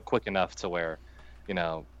least, quick enough to where,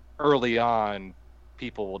 early on,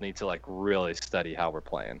 people will need to, like, really study how we're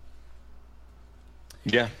playing.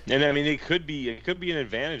 Yeah, and I mean it could be an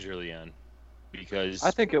advantage early on, because I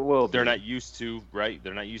think it will. They're not used to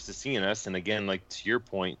They're not used to seeing us, and again, like to your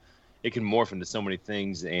point, it can morph into so many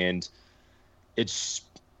things, and it's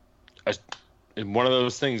one of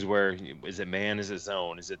those things where is it man, is it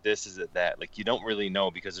zone, is it this, is it that? Like, you don't really know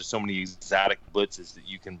because there's so many exotic blitzes that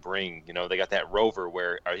you can bring. They got that rover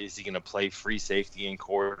where is he going to play free safety in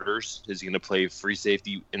quarters? Is he going to play free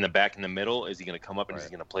safety in the back in the middle? Is he going to come up and is he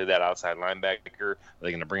going to play that outside linebacker? Are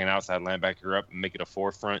they going to bring an outside linebacker up and make it a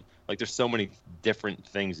forefront? Like, there's so many different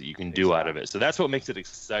things that you can do out of it. So that's what makes it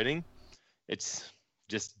exciting. It's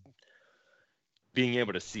just being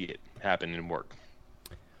able to see it happen and work.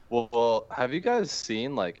 Well, have you guys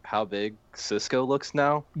seen, like, how big Cisco looks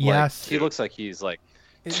now? Yes. Like, he looks like he's, like,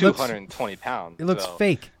 220 pounds. It looks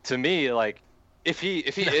fake. To me, like, if he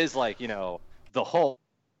is, like, the Hulk,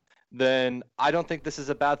 then I don't think this is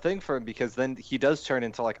a bad thing for him, because then he does turn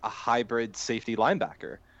into, like, a hybrid safety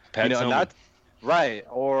linebacker. And that, right.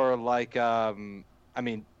 Or, like, I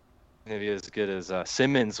mean, maybe as good as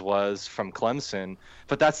Simmons was from Clemson,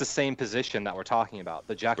 but that's the same position that we're talking about,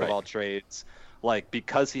 the jack of all trades. Like,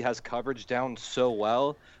 because he has coverage down so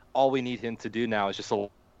well, all we need him to do now is just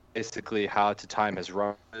basically how to time his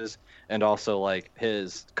runs and also, like,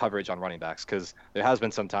 his coverage on running backs. Because there has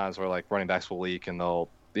been some times where, like, running backs will leak and they'll,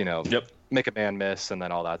 make a man miss and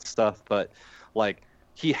then all that stuff. But, like,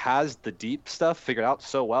 he has the deep stuff figured out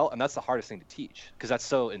so well, and that's the hardest thing to teach because that's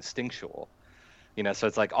so instinctual. So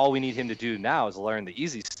it's like all we need him to do now is learn the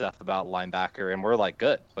easy stuff about linebacker, and we're like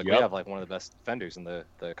good. Like we have like one of the best defenders in the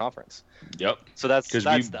conference. Yep. So that's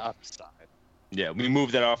the upside. Yeah, we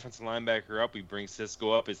move that offensive linebacker up. We bring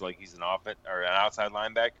Cisco up as like he's an outside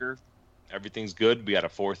linebacker. Everything's good. We got a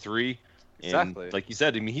 4-3. Exactly. And like you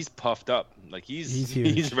said, I mean, he's puffed up. Like he's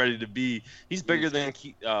ready to be. He's bigger than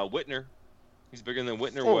Whitner. He's bigger than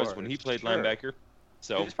Whitner was when he played linebacker.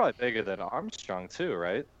 So he's probably bigger than Armstrong too,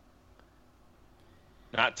 right?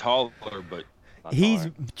 Not taller, but he's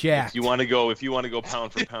jacked. If you want to go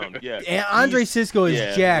pound for pound, yeah. And Andre Cisco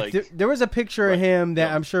is jacked. There was a picture of him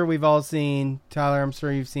that I'm sure we've all seen. Tyler, I'm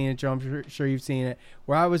sure you've seen it. Joe, I'm sure you've seen it.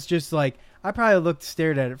 Where I was just like, I probably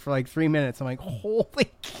stared at it for like 3 minutes. I'm like,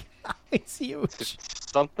 holy cow, it's huge.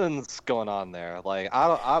 Something's going on there. Like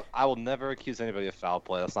I will never accuse anybody of foul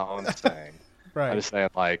play. That's not what I'm saying. Right. I'm just saying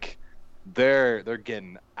like they're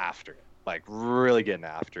getting after it, like really getting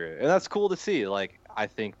after it, and that's cool to see. Like I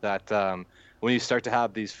think that when you start to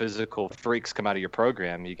have these physical freaks come out of your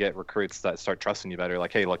program, you get recruits that start trusting you better.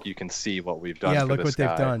 Like, hey, look, you can see what we've done. Yeah, for look this what guy.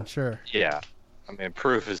 they've done. Sure. Yeah, I mean,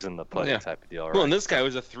 proof is in the pudding type of deal, right? Well, and this guy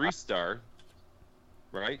was a 3-star,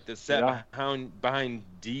 right? That sat behind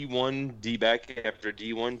D1 D-back after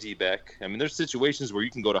D1 D-back. I mean, there's situations where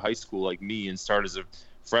you can go to high school like me and start as a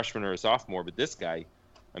freshman or a sophomore, but this guy,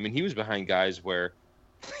 I mean, he was behind guys where,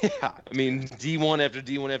 I mean, D1 after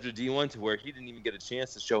D1 after D1 to where he didn't even get a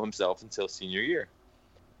chance to show himself until senior year.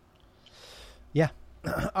 Yeah.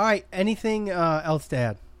 All right. Anything else to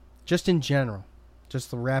add? Just in general,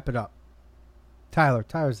 just to wrap it up.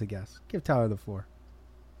 Tyler's the guest. Give Tyler the floor.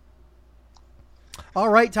 All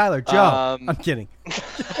right, Tyler. Joe. I'm kidding.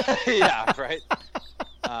 Yeah, right.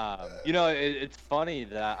 It's funny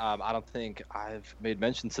that I don't think I've made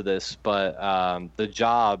mention to this, but the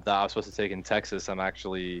job that I was supposed to take in Texas, I'm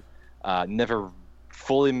actually never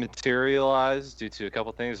fully materialized due to a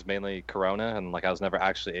couple things, mainly Corona, and like I was never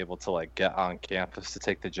actually able to like get on campus to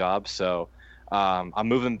take the job. So I'm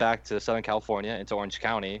moving back to Southern California into Orange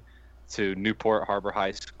County to Newport Harbor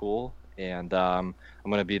High School, and I'm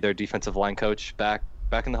going to be their defensive line coach back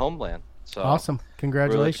in the homeland. So awesome!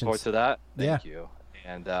 Congratulations. Really looking forward to that. Thank you.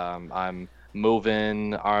 And I'm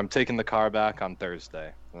taking the car back on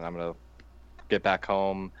Thursday, and I'm gonna get back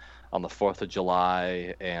home on the 4th of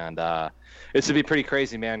July, and it's gonna be pretty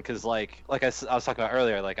crazy, man. Because like I was talking about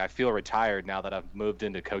earlier, like I feel retired now that I've moved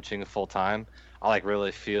into coaching full time. I like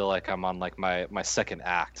really feel like I'm on like my second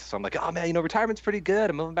act. So I'm like, oh man, retirement's pretty good.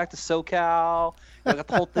 I'm moving back to SoCal. I got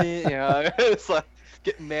the whole thing. It's like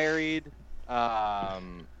getting married.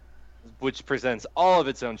 Which presents all of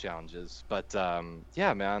its own challenges. But,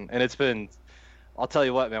 yeah, man. And it's been – I'll tell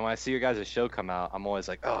you what, man. When I see your guys' show come out, I'm always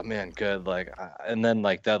like, oh, man, good. Like, and then,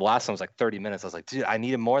 like, the last one was, like, 30 minutes. I was like, dude, I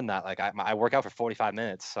needed more than that. Like, I work out for 45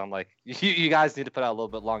 minutes. So I'm like, you guys need to put out a little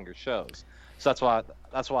bit longer shows. So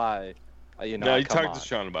that's why you talked to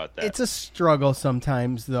Sean about that. It's a struggle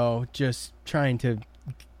sometimes, though, just trying to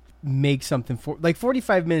make something – like,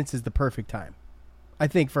 45 minutes is the perfect time, I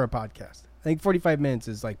think, for a podcast. I think 45 minutes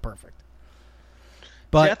is, like, perfect.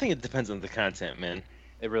 But I think it depends on the content, man.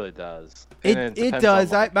 It really does. It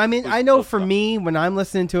does. I mean, I know for me, when I'm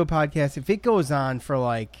listening to a podcast, if it goes on for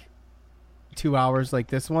like 2 hours like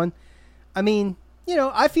this one, I mean,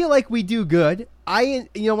 I feel like we do good. When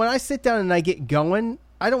I sit down and I get going,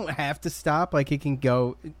 I don't have to stop. Like, it can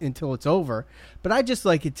go until it's over. But I just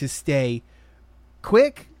like it to stay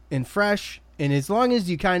quick and fresh. And as long as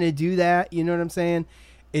you kind of do that, you know what I'm saying?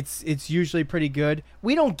 It's usually pretty good.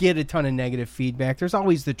 We don't get a ton of negative feedback. There's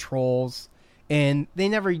always the trolls, and they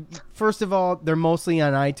never. First of all, they're mostly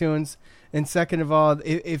on iTunes, and second of all,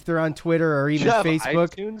 if they're on Twitter or even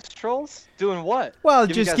Facebook, iTunes trolls doing what? Well,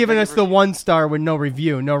 just giving us the 1 star with no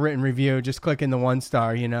review, no written review, just clicking the 1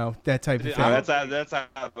 star, that type of thing. That's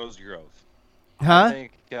Otto's Grove. Huh?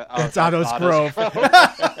 That's Otto's Grove.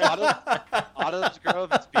 Otto's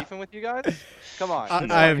Grove is beefing with you guys? Come on.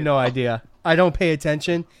 I have no idea. I don't pay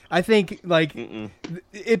attention. I think like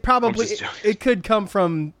it probably it could come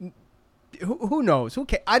from who knows?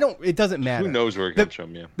 It doesn't matter. Who knows where it comes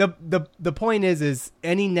from? Yeah. The point is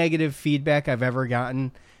any negative feedback I've ever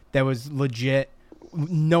gotten that was legit,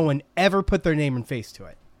 no one ever put their name and face to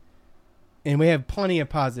it. And we have plenty of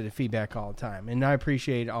positive feedback all the time, and I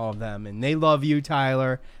appreciate all of them. And they love you,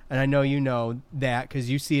 Tyler, and I know you know that because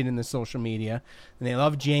you see it in the social media. And they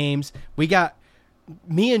love James. We got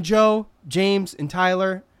me and Joe, James, and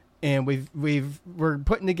Tyler, and we're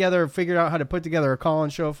putting together, figured out how to put together a call-in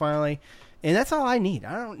show finally. And that's all I need.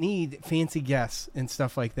 I don't need fancy guests and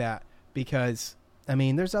stuff like that because, I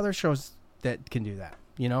mean, there's other shows that can do that.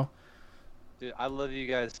 you know? Dude, I love you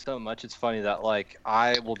guys so much. It's funny that like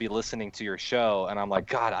I will be listening to your show and I'm like,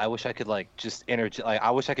 God, I wish I could like just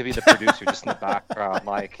I wish I could be the producer just in the background,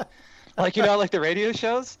 like you know, like the radio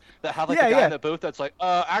shows that have like the guy in the booth that's like,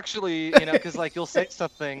 actually, you know, because like you'll say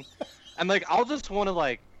something, and like I'll just want to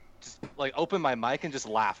like just like open my mic and just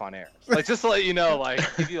laugh on air, like just to let you know, like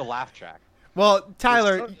give you a laugh track. Well,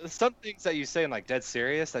 Tyler, some things that you say in like dead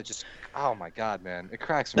serious that just, oh my God, man, it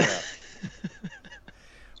cracks me up.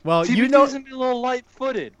 Well, TBD's you know, gonna be a little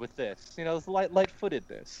light-footed with this, you know, it's light-footed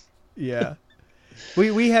this. Yeah.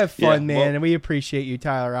 We have fun, Yeah, man, well- and we appreciate you,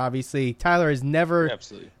 Tyler. Obviously, Tyler has never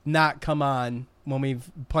Absolutely. not come on when we've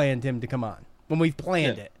planned him to come on. When we've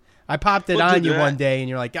planned Yeah. it, I popped it Well, on dude, you that- one day, and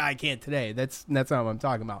you're like, I can't today. That's not what I'm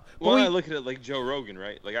talking about. But Well, I look at it like Joe Rogan,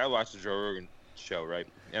 right? Like I watch the Joe Rogan show, right?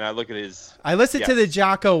 And I look at his. I listened to the guests.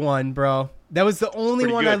 Jocko one, bro. That was the only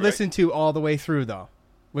pretty one good, I right? listened to all the way through, though.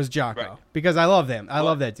 Was Jocko Right. because I love them. I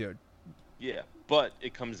love that dude. Yeah, but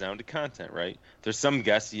it comes down to content, right? There's some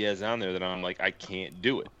guests he has on there that I'm like, I can't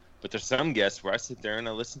do it. But there's some guests where I sit there and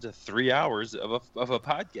I listen to 3 hours of a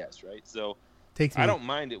podcast, right? So Takes me. I don't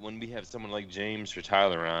mind it when we have someone like James or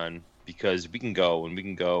Tyler on because we can go,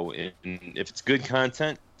 and if it's good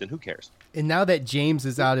content, then who cares? And now that James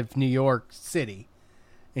is out of New York City,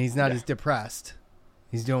 and he's not as depressed,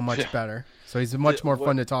 he's doing much better. So he's much more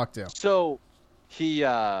fun to talk to. So he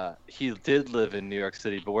did live in New York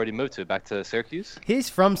City, but where'd he move to? Back to Syracuse? He's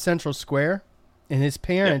from Central Square, and his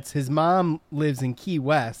parents, his mom lives in Key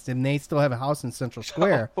West, and they still have a house in Central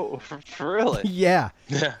Square. Oh, really? Yeah.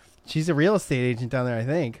 Yeah. She's a real estate agent down there, I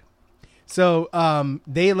think. So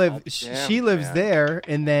they live. She lives man. there,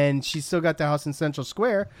 and then she's still got the house in Central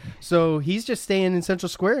Square. So he's just staying in Central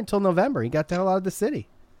Square until November. He got the hell out of the city.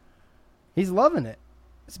 He's loving it.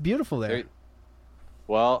 It's beautiful there.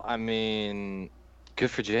 Well, I mean,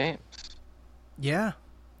 good for James. Yeah.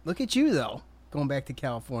 Look at you though, going back to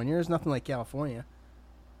California. There's nothing like California.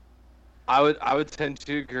 I would tend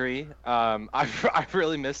to agree. I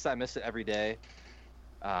really miss it every day.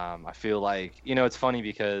 I feel like, you know, it's funny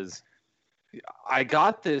because I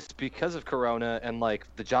got this because of Corona, and like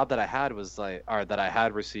the job that I had was like, or that I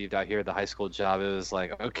had received out here, the high school job, it was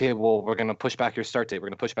like, okay, well, we're gonna push back your start date. We're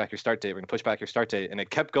gonna push back your start date. We're gonna push back your start date, and it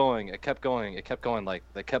kept going. It kept going. It kept going. Like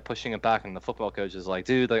they kept pushing it back, and the football coach is like,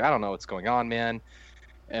 dude, like I don't know what's going on, man.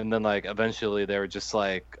 And then like eventually they were just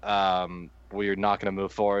like, we're not gonna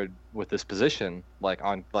move forward with this position, like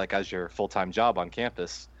on like as your full-time job on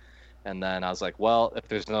campus. And then I was like, well, if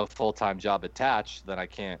there's no full-time job attached, then I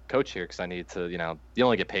can't coach here because I need to, you know, you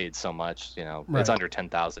only get paid so much, you know, it's under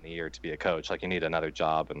 $10,000 a year to be a coach. Like you need another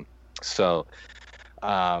job. And so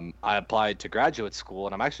I applied to graduate school,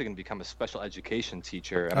 and I'm actually going to become a special education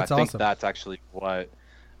teacher. And That's I think awesome. that's actually what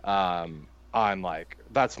I'm like,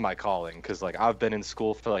 that's my calling. Because like I've been in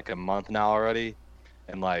school for like a month now already.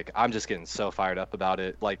 And like, I'm just getting so fired up about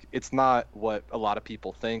it. Like, it's not what a lot of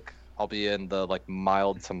people think. I'll be in the like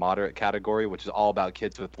mild to moderate category, which is all about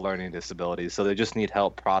kids with learning disabilities. So they just need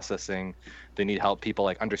help processing. They need help people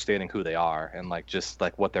like understanding who they are and like just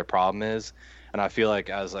like what their problem is. And I feel like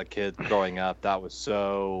as a kid growing up, that was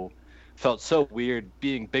felt so weird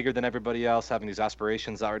being bigger than everybody else, having these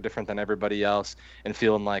aspirations that were different than everybody else, and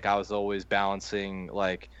feeling like I was always balancing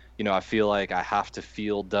like, you know, I feel like I have to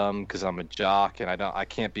feel dumb because I'm a jock, and I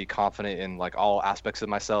can't be confident in like all aspects of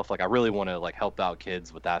myself. Like I really want to like help out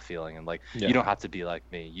kids with that feeling, and like you don't have to be like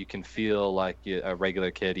me. You can feel like a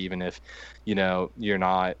regular kid, even if, you know, you're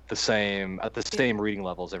not at the same reading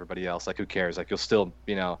level as everybody else. Like who cares? Like you'll still,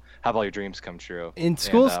 you know, have all your dreams come true. And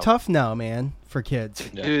school's tough now, man, for kids.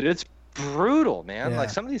 Dude, it's brutal, man. Yeah.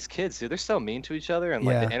 Like some of these kids, dude, they're so mean to each other, and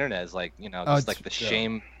like the internet is like, you know, just like the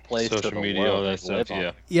shame place to Social the media, world all that to stuff, live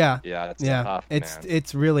on. Yeah. It's tough,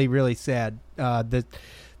 It's really, really sad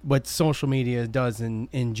what social media does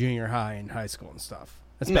in junior high and high school and stuff.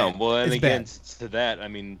 It's bad. Well, and It's again, bad. to that, I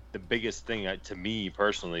mean, the biggest thing to me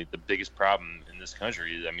personally, the biggest problem in this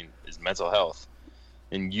country is mental health,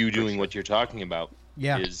 and you doing what you're talking about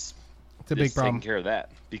is it's a big problem. taking care of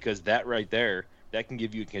that, because that right there, that can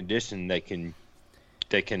give you a condition that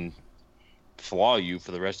can flaw you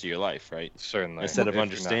for the rest of your life, right? Certainly. Instead of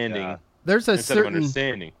understanding, there's a instead certain of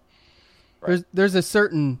understanding. there's a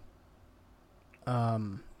certain how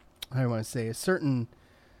do I want to say, a certain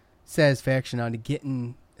satisfaction out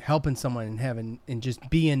of helping someone and just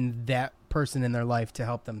being that person in their life to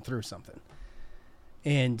help them through something.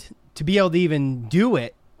 And to be able to even do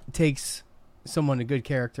it takes someone a good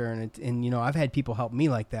character, and you know, I've had people help me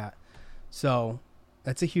like that. So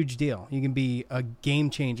that's a huge deal. You can be a game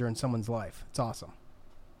changer in someone's life. It's awesome.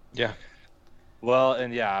 Yeah. Well,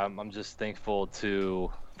 and yeah, I'm just thankful to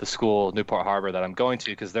the school, Newport Harbor, that I'm going to,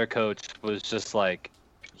 because their coach was just like,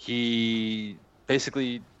 he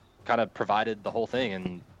basically kind of provided the whole thing,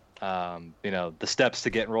 and the steps to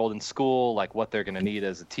get enrolled in school, like what they're going to need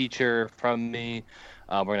as a teacher from me.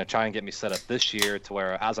 We're going to try and get me set up this year to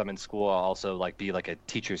where, as I'm in school, I'll also like be like a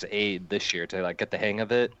teacher's aide this year to like get the hang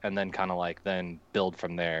of it, and then kind of like then build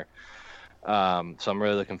from there. So I'm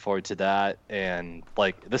really looking forward to that. And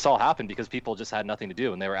like this all happened because people just had nothing to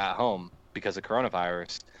do and they were at home because of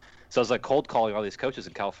coronavirus. So I was like cold calling all these coaches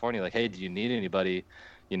in California, like, hey, do you need anybody?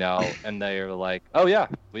 And they were like, oh yeah,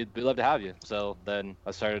 we'd love to have you. So then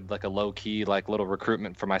I started like a low key, like little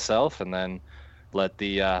recruitment for myself, and then let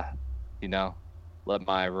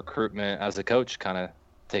my recruitment as a coach kind of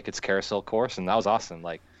take its carousel course. And that was awesome.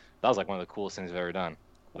 Like that was like one of the coolest things I've ever done.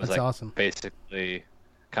 It was That's like awesome. Basically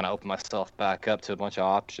kind of open myself back up to a bunch of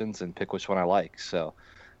options and pick which one I like. So,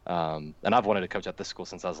 and I've wanted to coach at this school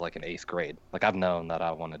since I was like in 8th grade. Like I've known that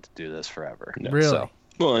I wanted to do this forever. Really? So,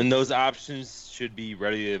 well, and those options should be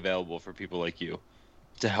readily available for people like you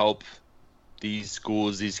to help these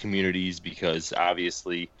schools, these communities, because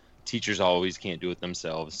obviously teachers always can't do it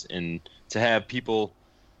themselves. And to have people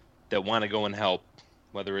that want to go and help,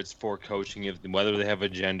 whether it's for coaching, whether they have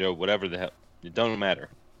agenda, whatever the hell, it doesn't matter.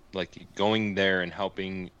 Like going there and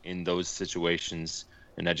helping in those situations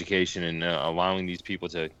in education and allowing these people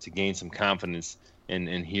to gain some confidence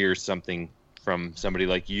and hear something from somebody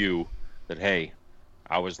like you that, hey,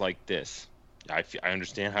 I was like this. I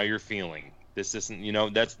understand how you're feeling. This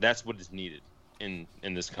isn't, that's what is needed in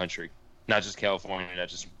this country. Not just California, not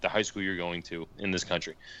just the high school you're going to in this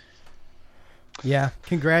country. Yeah.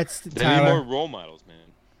 Congrats, They Tyler. need more role models, man.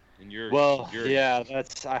 And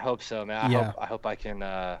I hope so, man. I hope I can.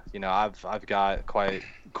 I've got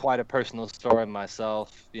quite a personal story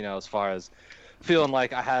myself. As far as feeling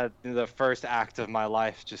like I had the first act of my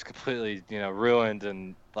life just completely, ruined,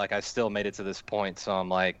 and like I still made it to this point. So I'm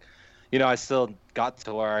like, I still got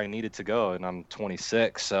to where I needed to go, and I'm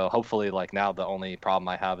 26. So hopefully, like now, the only problem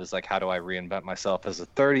I have is like, how do I reinvent myself as a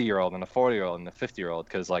 30-year-old and a 40-year-old and a 50-year-old?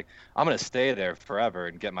 Because like I'm gonna stay there forever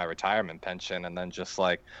and get my retirement pension, and then just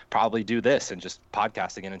like probably do this and just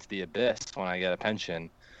podcasting it into the abyss when I get a pension,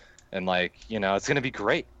 and like it's gonna be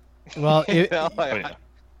great. Well,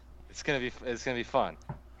 it's gonna be fun.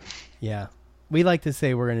 Yeah, we like to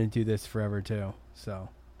say we're gonna do this forever too. So.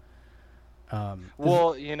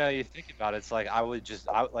 Well, you think about it, it's like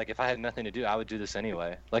like if I had nothing to do, I would do this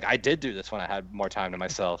anyway. Like I did do this when I had more time to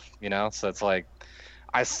myself, so it's like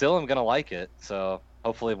I still am gonna like it. So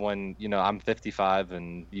hopefully when I'm 55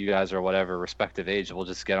 and you guys are whatever respective age, we'll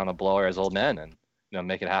just get on a blower as old men and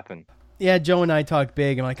make it happen. Yeah, Joe and I talked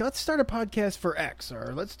big. I'm like, let's start a podcast for X,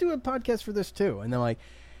 or let's do a podcast for this too. And they're like,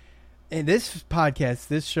 and this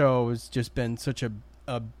show has just been such a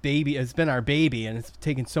baby. It's been our baby, and it's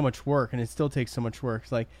taken so much work, and it still takes so much work.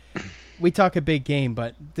 It's like we talk a big game,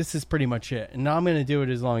 but this is pretty much it. And now I'm going to do it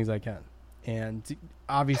as long as I can. And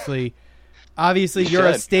obviously you're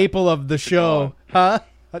a staple of the show, huh?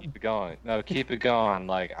 Keep it going. No, keep it going.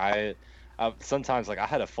 Like I sometimes like I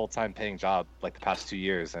had a full-time paying job like the past 2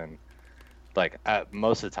 years, and like at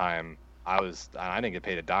most of the time I didn't get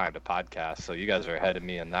paid a dime to podcast, so you guys are ahead of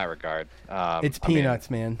me in that regard. It's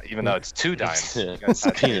peanuts, man. Even though it's 2 dimes, you guys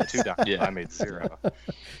had peanuts. 2 dimes. Yeah. I made 0.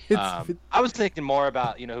 I was thinking more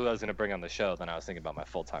about who I was going to bring on the show than I was thinking about my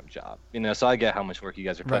full-time job. So I get how much work you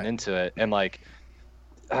guys are putting into it, and like,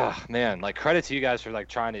 man, like credit to you guys for like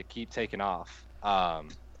trying to keep taking off.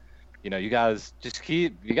 You guys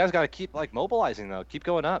got to keep like mobilizing though. Keep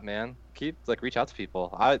going up, man. Keep like reach out to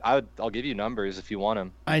people. I'll give you numbers if you want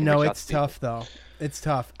them. I know it's tough though. It's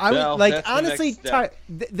tough. I would like honestly. That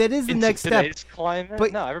is the next step. Today's climate,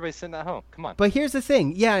 but no, everybody's sitting at home. Come on. But here's the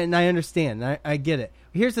thing. Yeah, and I understand. I get it.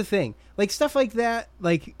 Here's the thing. Like stuff like that.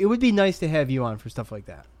 Like it would be nice to have you on for stuff like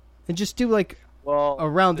that, and just do like a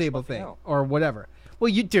roundtable thing or whatever. Well,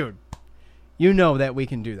 you know that we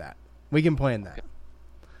can do that. We can plan that.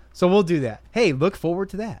 So we'll do that. Hey, look forward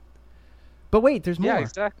to that. But wait, there's more. Yeah,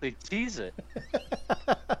 exactly. Tease it.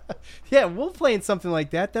 Yeah, we'll plan something like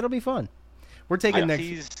that. That'll be fun. We're taking next.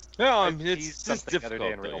 It's just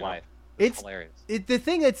difficult in real life. It's hilarious. The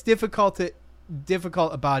thing that's difficult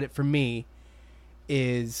about it for me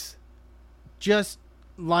is just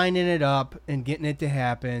lining it up and getting it to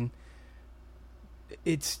happen.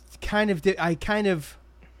 It's kind of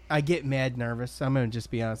I get mad nervous. I'm gonna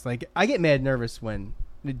just be honest. Like I get mad nervous when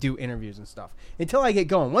I do interviews and stuff until I get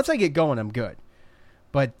going. Once I get going, I'm good.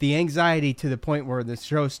 But the anxiety to the point where the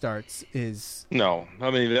show starts is no.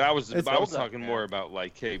 I mean, I was talking more about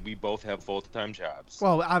like, hey, we both have full-time jobs.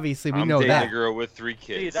 Well, obviously we know I'm that. dating a girl with 3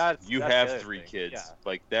 kids. See, you have 3 kids. Yeah.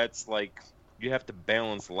 Like that's like you have to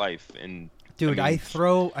balance life. And dude, I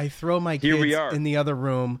throw my here we kids are. in the other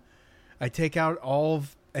room. I take out all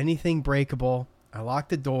of anything breakable. I lock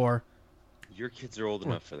the door. Your kids are old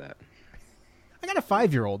enough for that. I got a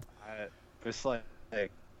 5-year-old. It's like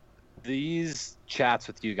these chats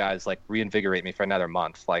with you guys like reinvigorate me for another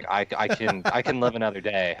month. Like I can live another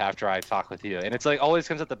day after I talk with you, and it's like always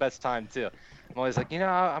comes at the best time too. I'm always like,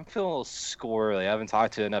 I'm feeling a little squirrely. I haven't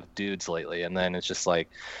talked to enough dudes lately, and then it's just like,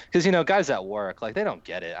 because guys at work, like they don't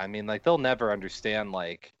get it. I mean, like they'll never understand.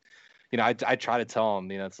 Like, I try to tell them,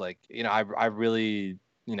 it's like, I really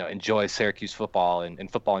enjoy Syracuse football and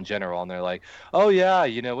football in general, and they're like, oh yeah,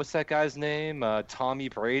 what's that guy's name? Tommy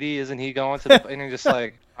Brady, isn't he going to the? And you're just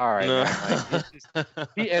like, all right, No. man.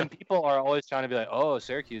 Like, and people are always trying to be like, oh,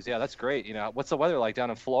 Syracuse, yeah, that's great. What's the weather like down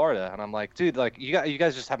in Florida? And I'm like, dude, like you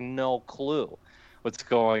guys just have no clue what's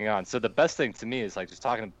going on. So the best thing to me is like just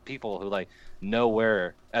talking to people who like know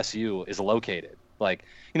where SU is located, like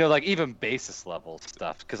like even basis level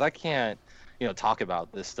stuff, because I can't talk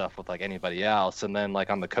about this stuff with like anybody else. And then like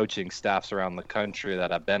on the coaching staffs around the country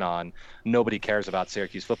that I've been on, nobody cares about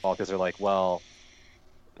Syracuse football because they're like, well,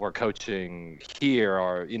 we're coaching here,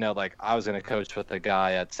 or like I was going to coach with a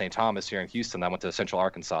guy at St. Thomas here in Houston that went to Central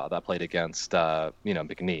Arkansas that played against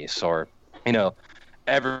McNeese, or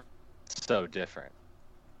every so different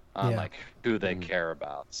on like who they care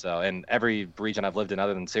about. So, and every region I've lived in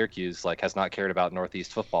other than Syracuse like has not cared about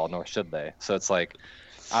Northeast football, nor should they. So it's like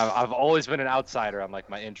I've always been an outsider on like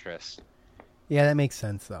my interests. Yeah, that makes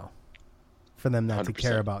sense though, for them not 100%. to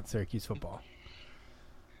care about Syracuse football.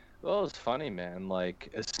 Well, it was funny, man.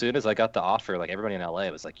 Like as soon as I got the offer, like everybody in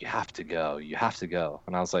LA was like, "You have to go, you have to go."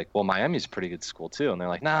 And I was like, "Well, Miami's a pretty good school too." And they're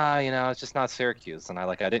like, "Nah, it's just not Syracuse." And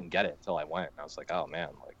I didn't get it until I went. And I was like, "Oh man,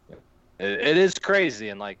 like it is crazy."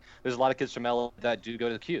 And like there's a lot of kids from LA that do go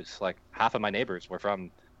to the Q's. Like half of my neighbors were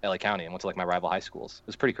from LA County and went to like my rival high schools. It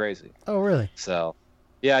was pretty crazy. Oh, really? So,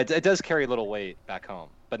 yeah, it does carry a little weight back home,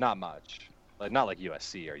 but not much. Like not like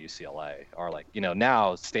USC or UCLA or like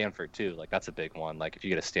now Stanford too. Like that's a big one. Like if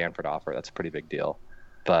you get a Stanford offer, that's a pretty big deal.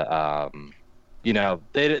 But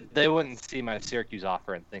they wouldn't see my Syracuse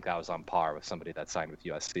offer and think I was on par with somebody that signed with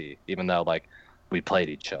USC, even though like we played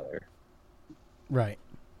each other. Right.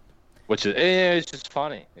 Which is it's just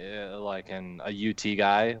funny. Yeah, like and a UT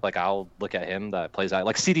guy, like I'll look at him that plays out.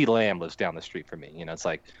 Like CeeDee Lamb lives down the street from me. It's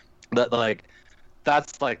like that like.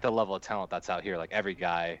 That's like the level of talent that's out here. Like every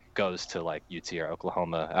guy goes to like UT or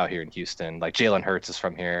Oklahoma out here in Houston. Like Jalen Hurts is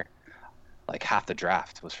from here. Like half the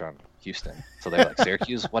draft was from Houston. So they're like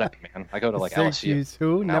Syracuse, whatever, man. I go to like Syracuse, LSU.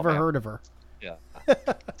 who? Never heard of her. Yeah.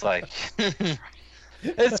 It's like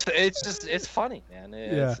it's funny, man.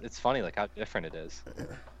 It's funny like how different it is.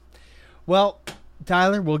 Well,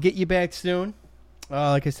 Tyler, we'll get you back soon.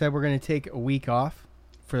 Like I said, we're going to take a week off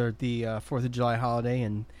for the 4th of July holiday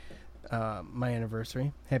and my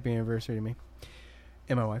anniversary. Happy anniversary to me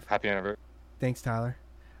and my wife. Happy anniversary. Thanks, Tyler.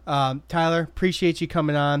 Tyler, appreciate you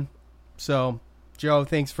coming on. So, Joe,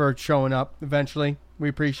 thanks for showing up eventually. We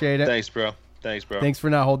appreciate it. Thanks, bro. Thanks for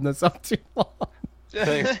not holding us up too long.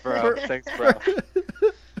 Thanks, bro. Thanks, bro.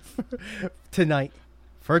 Tonight,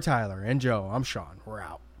 for Tyler and Joe, I'm Sean. We're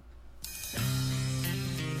out.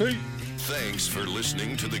 Hey. Thanks for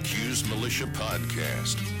listening to the Q's Militia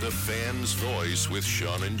Podcast, the fan's voice with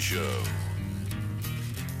Sean and Joe.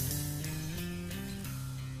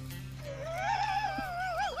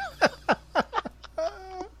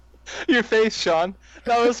 Your face, Sean.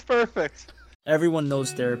 That was perfect. Everyone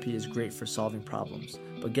knows therapy is great for solving problems,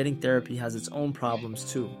 but getting therapy has its own problems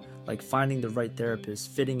too, like finding the right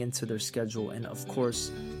therapist, fitting into their schedule, and of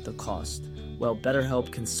course, the cost. Well,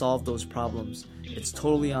 BetterHelp can solve those problems. It's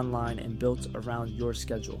totally online and built around your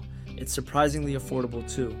schedule. It's surprisingly affordable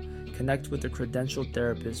too. Connect with a credentialed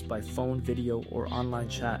therapist by phone, video, or online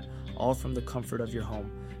chat, all from the comfort of your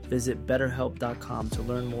home. Visit BetterHelp.com to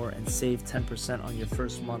learn more and save 10% on your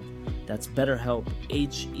first month. That's BetterHelp,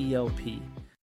 H-E-L-P.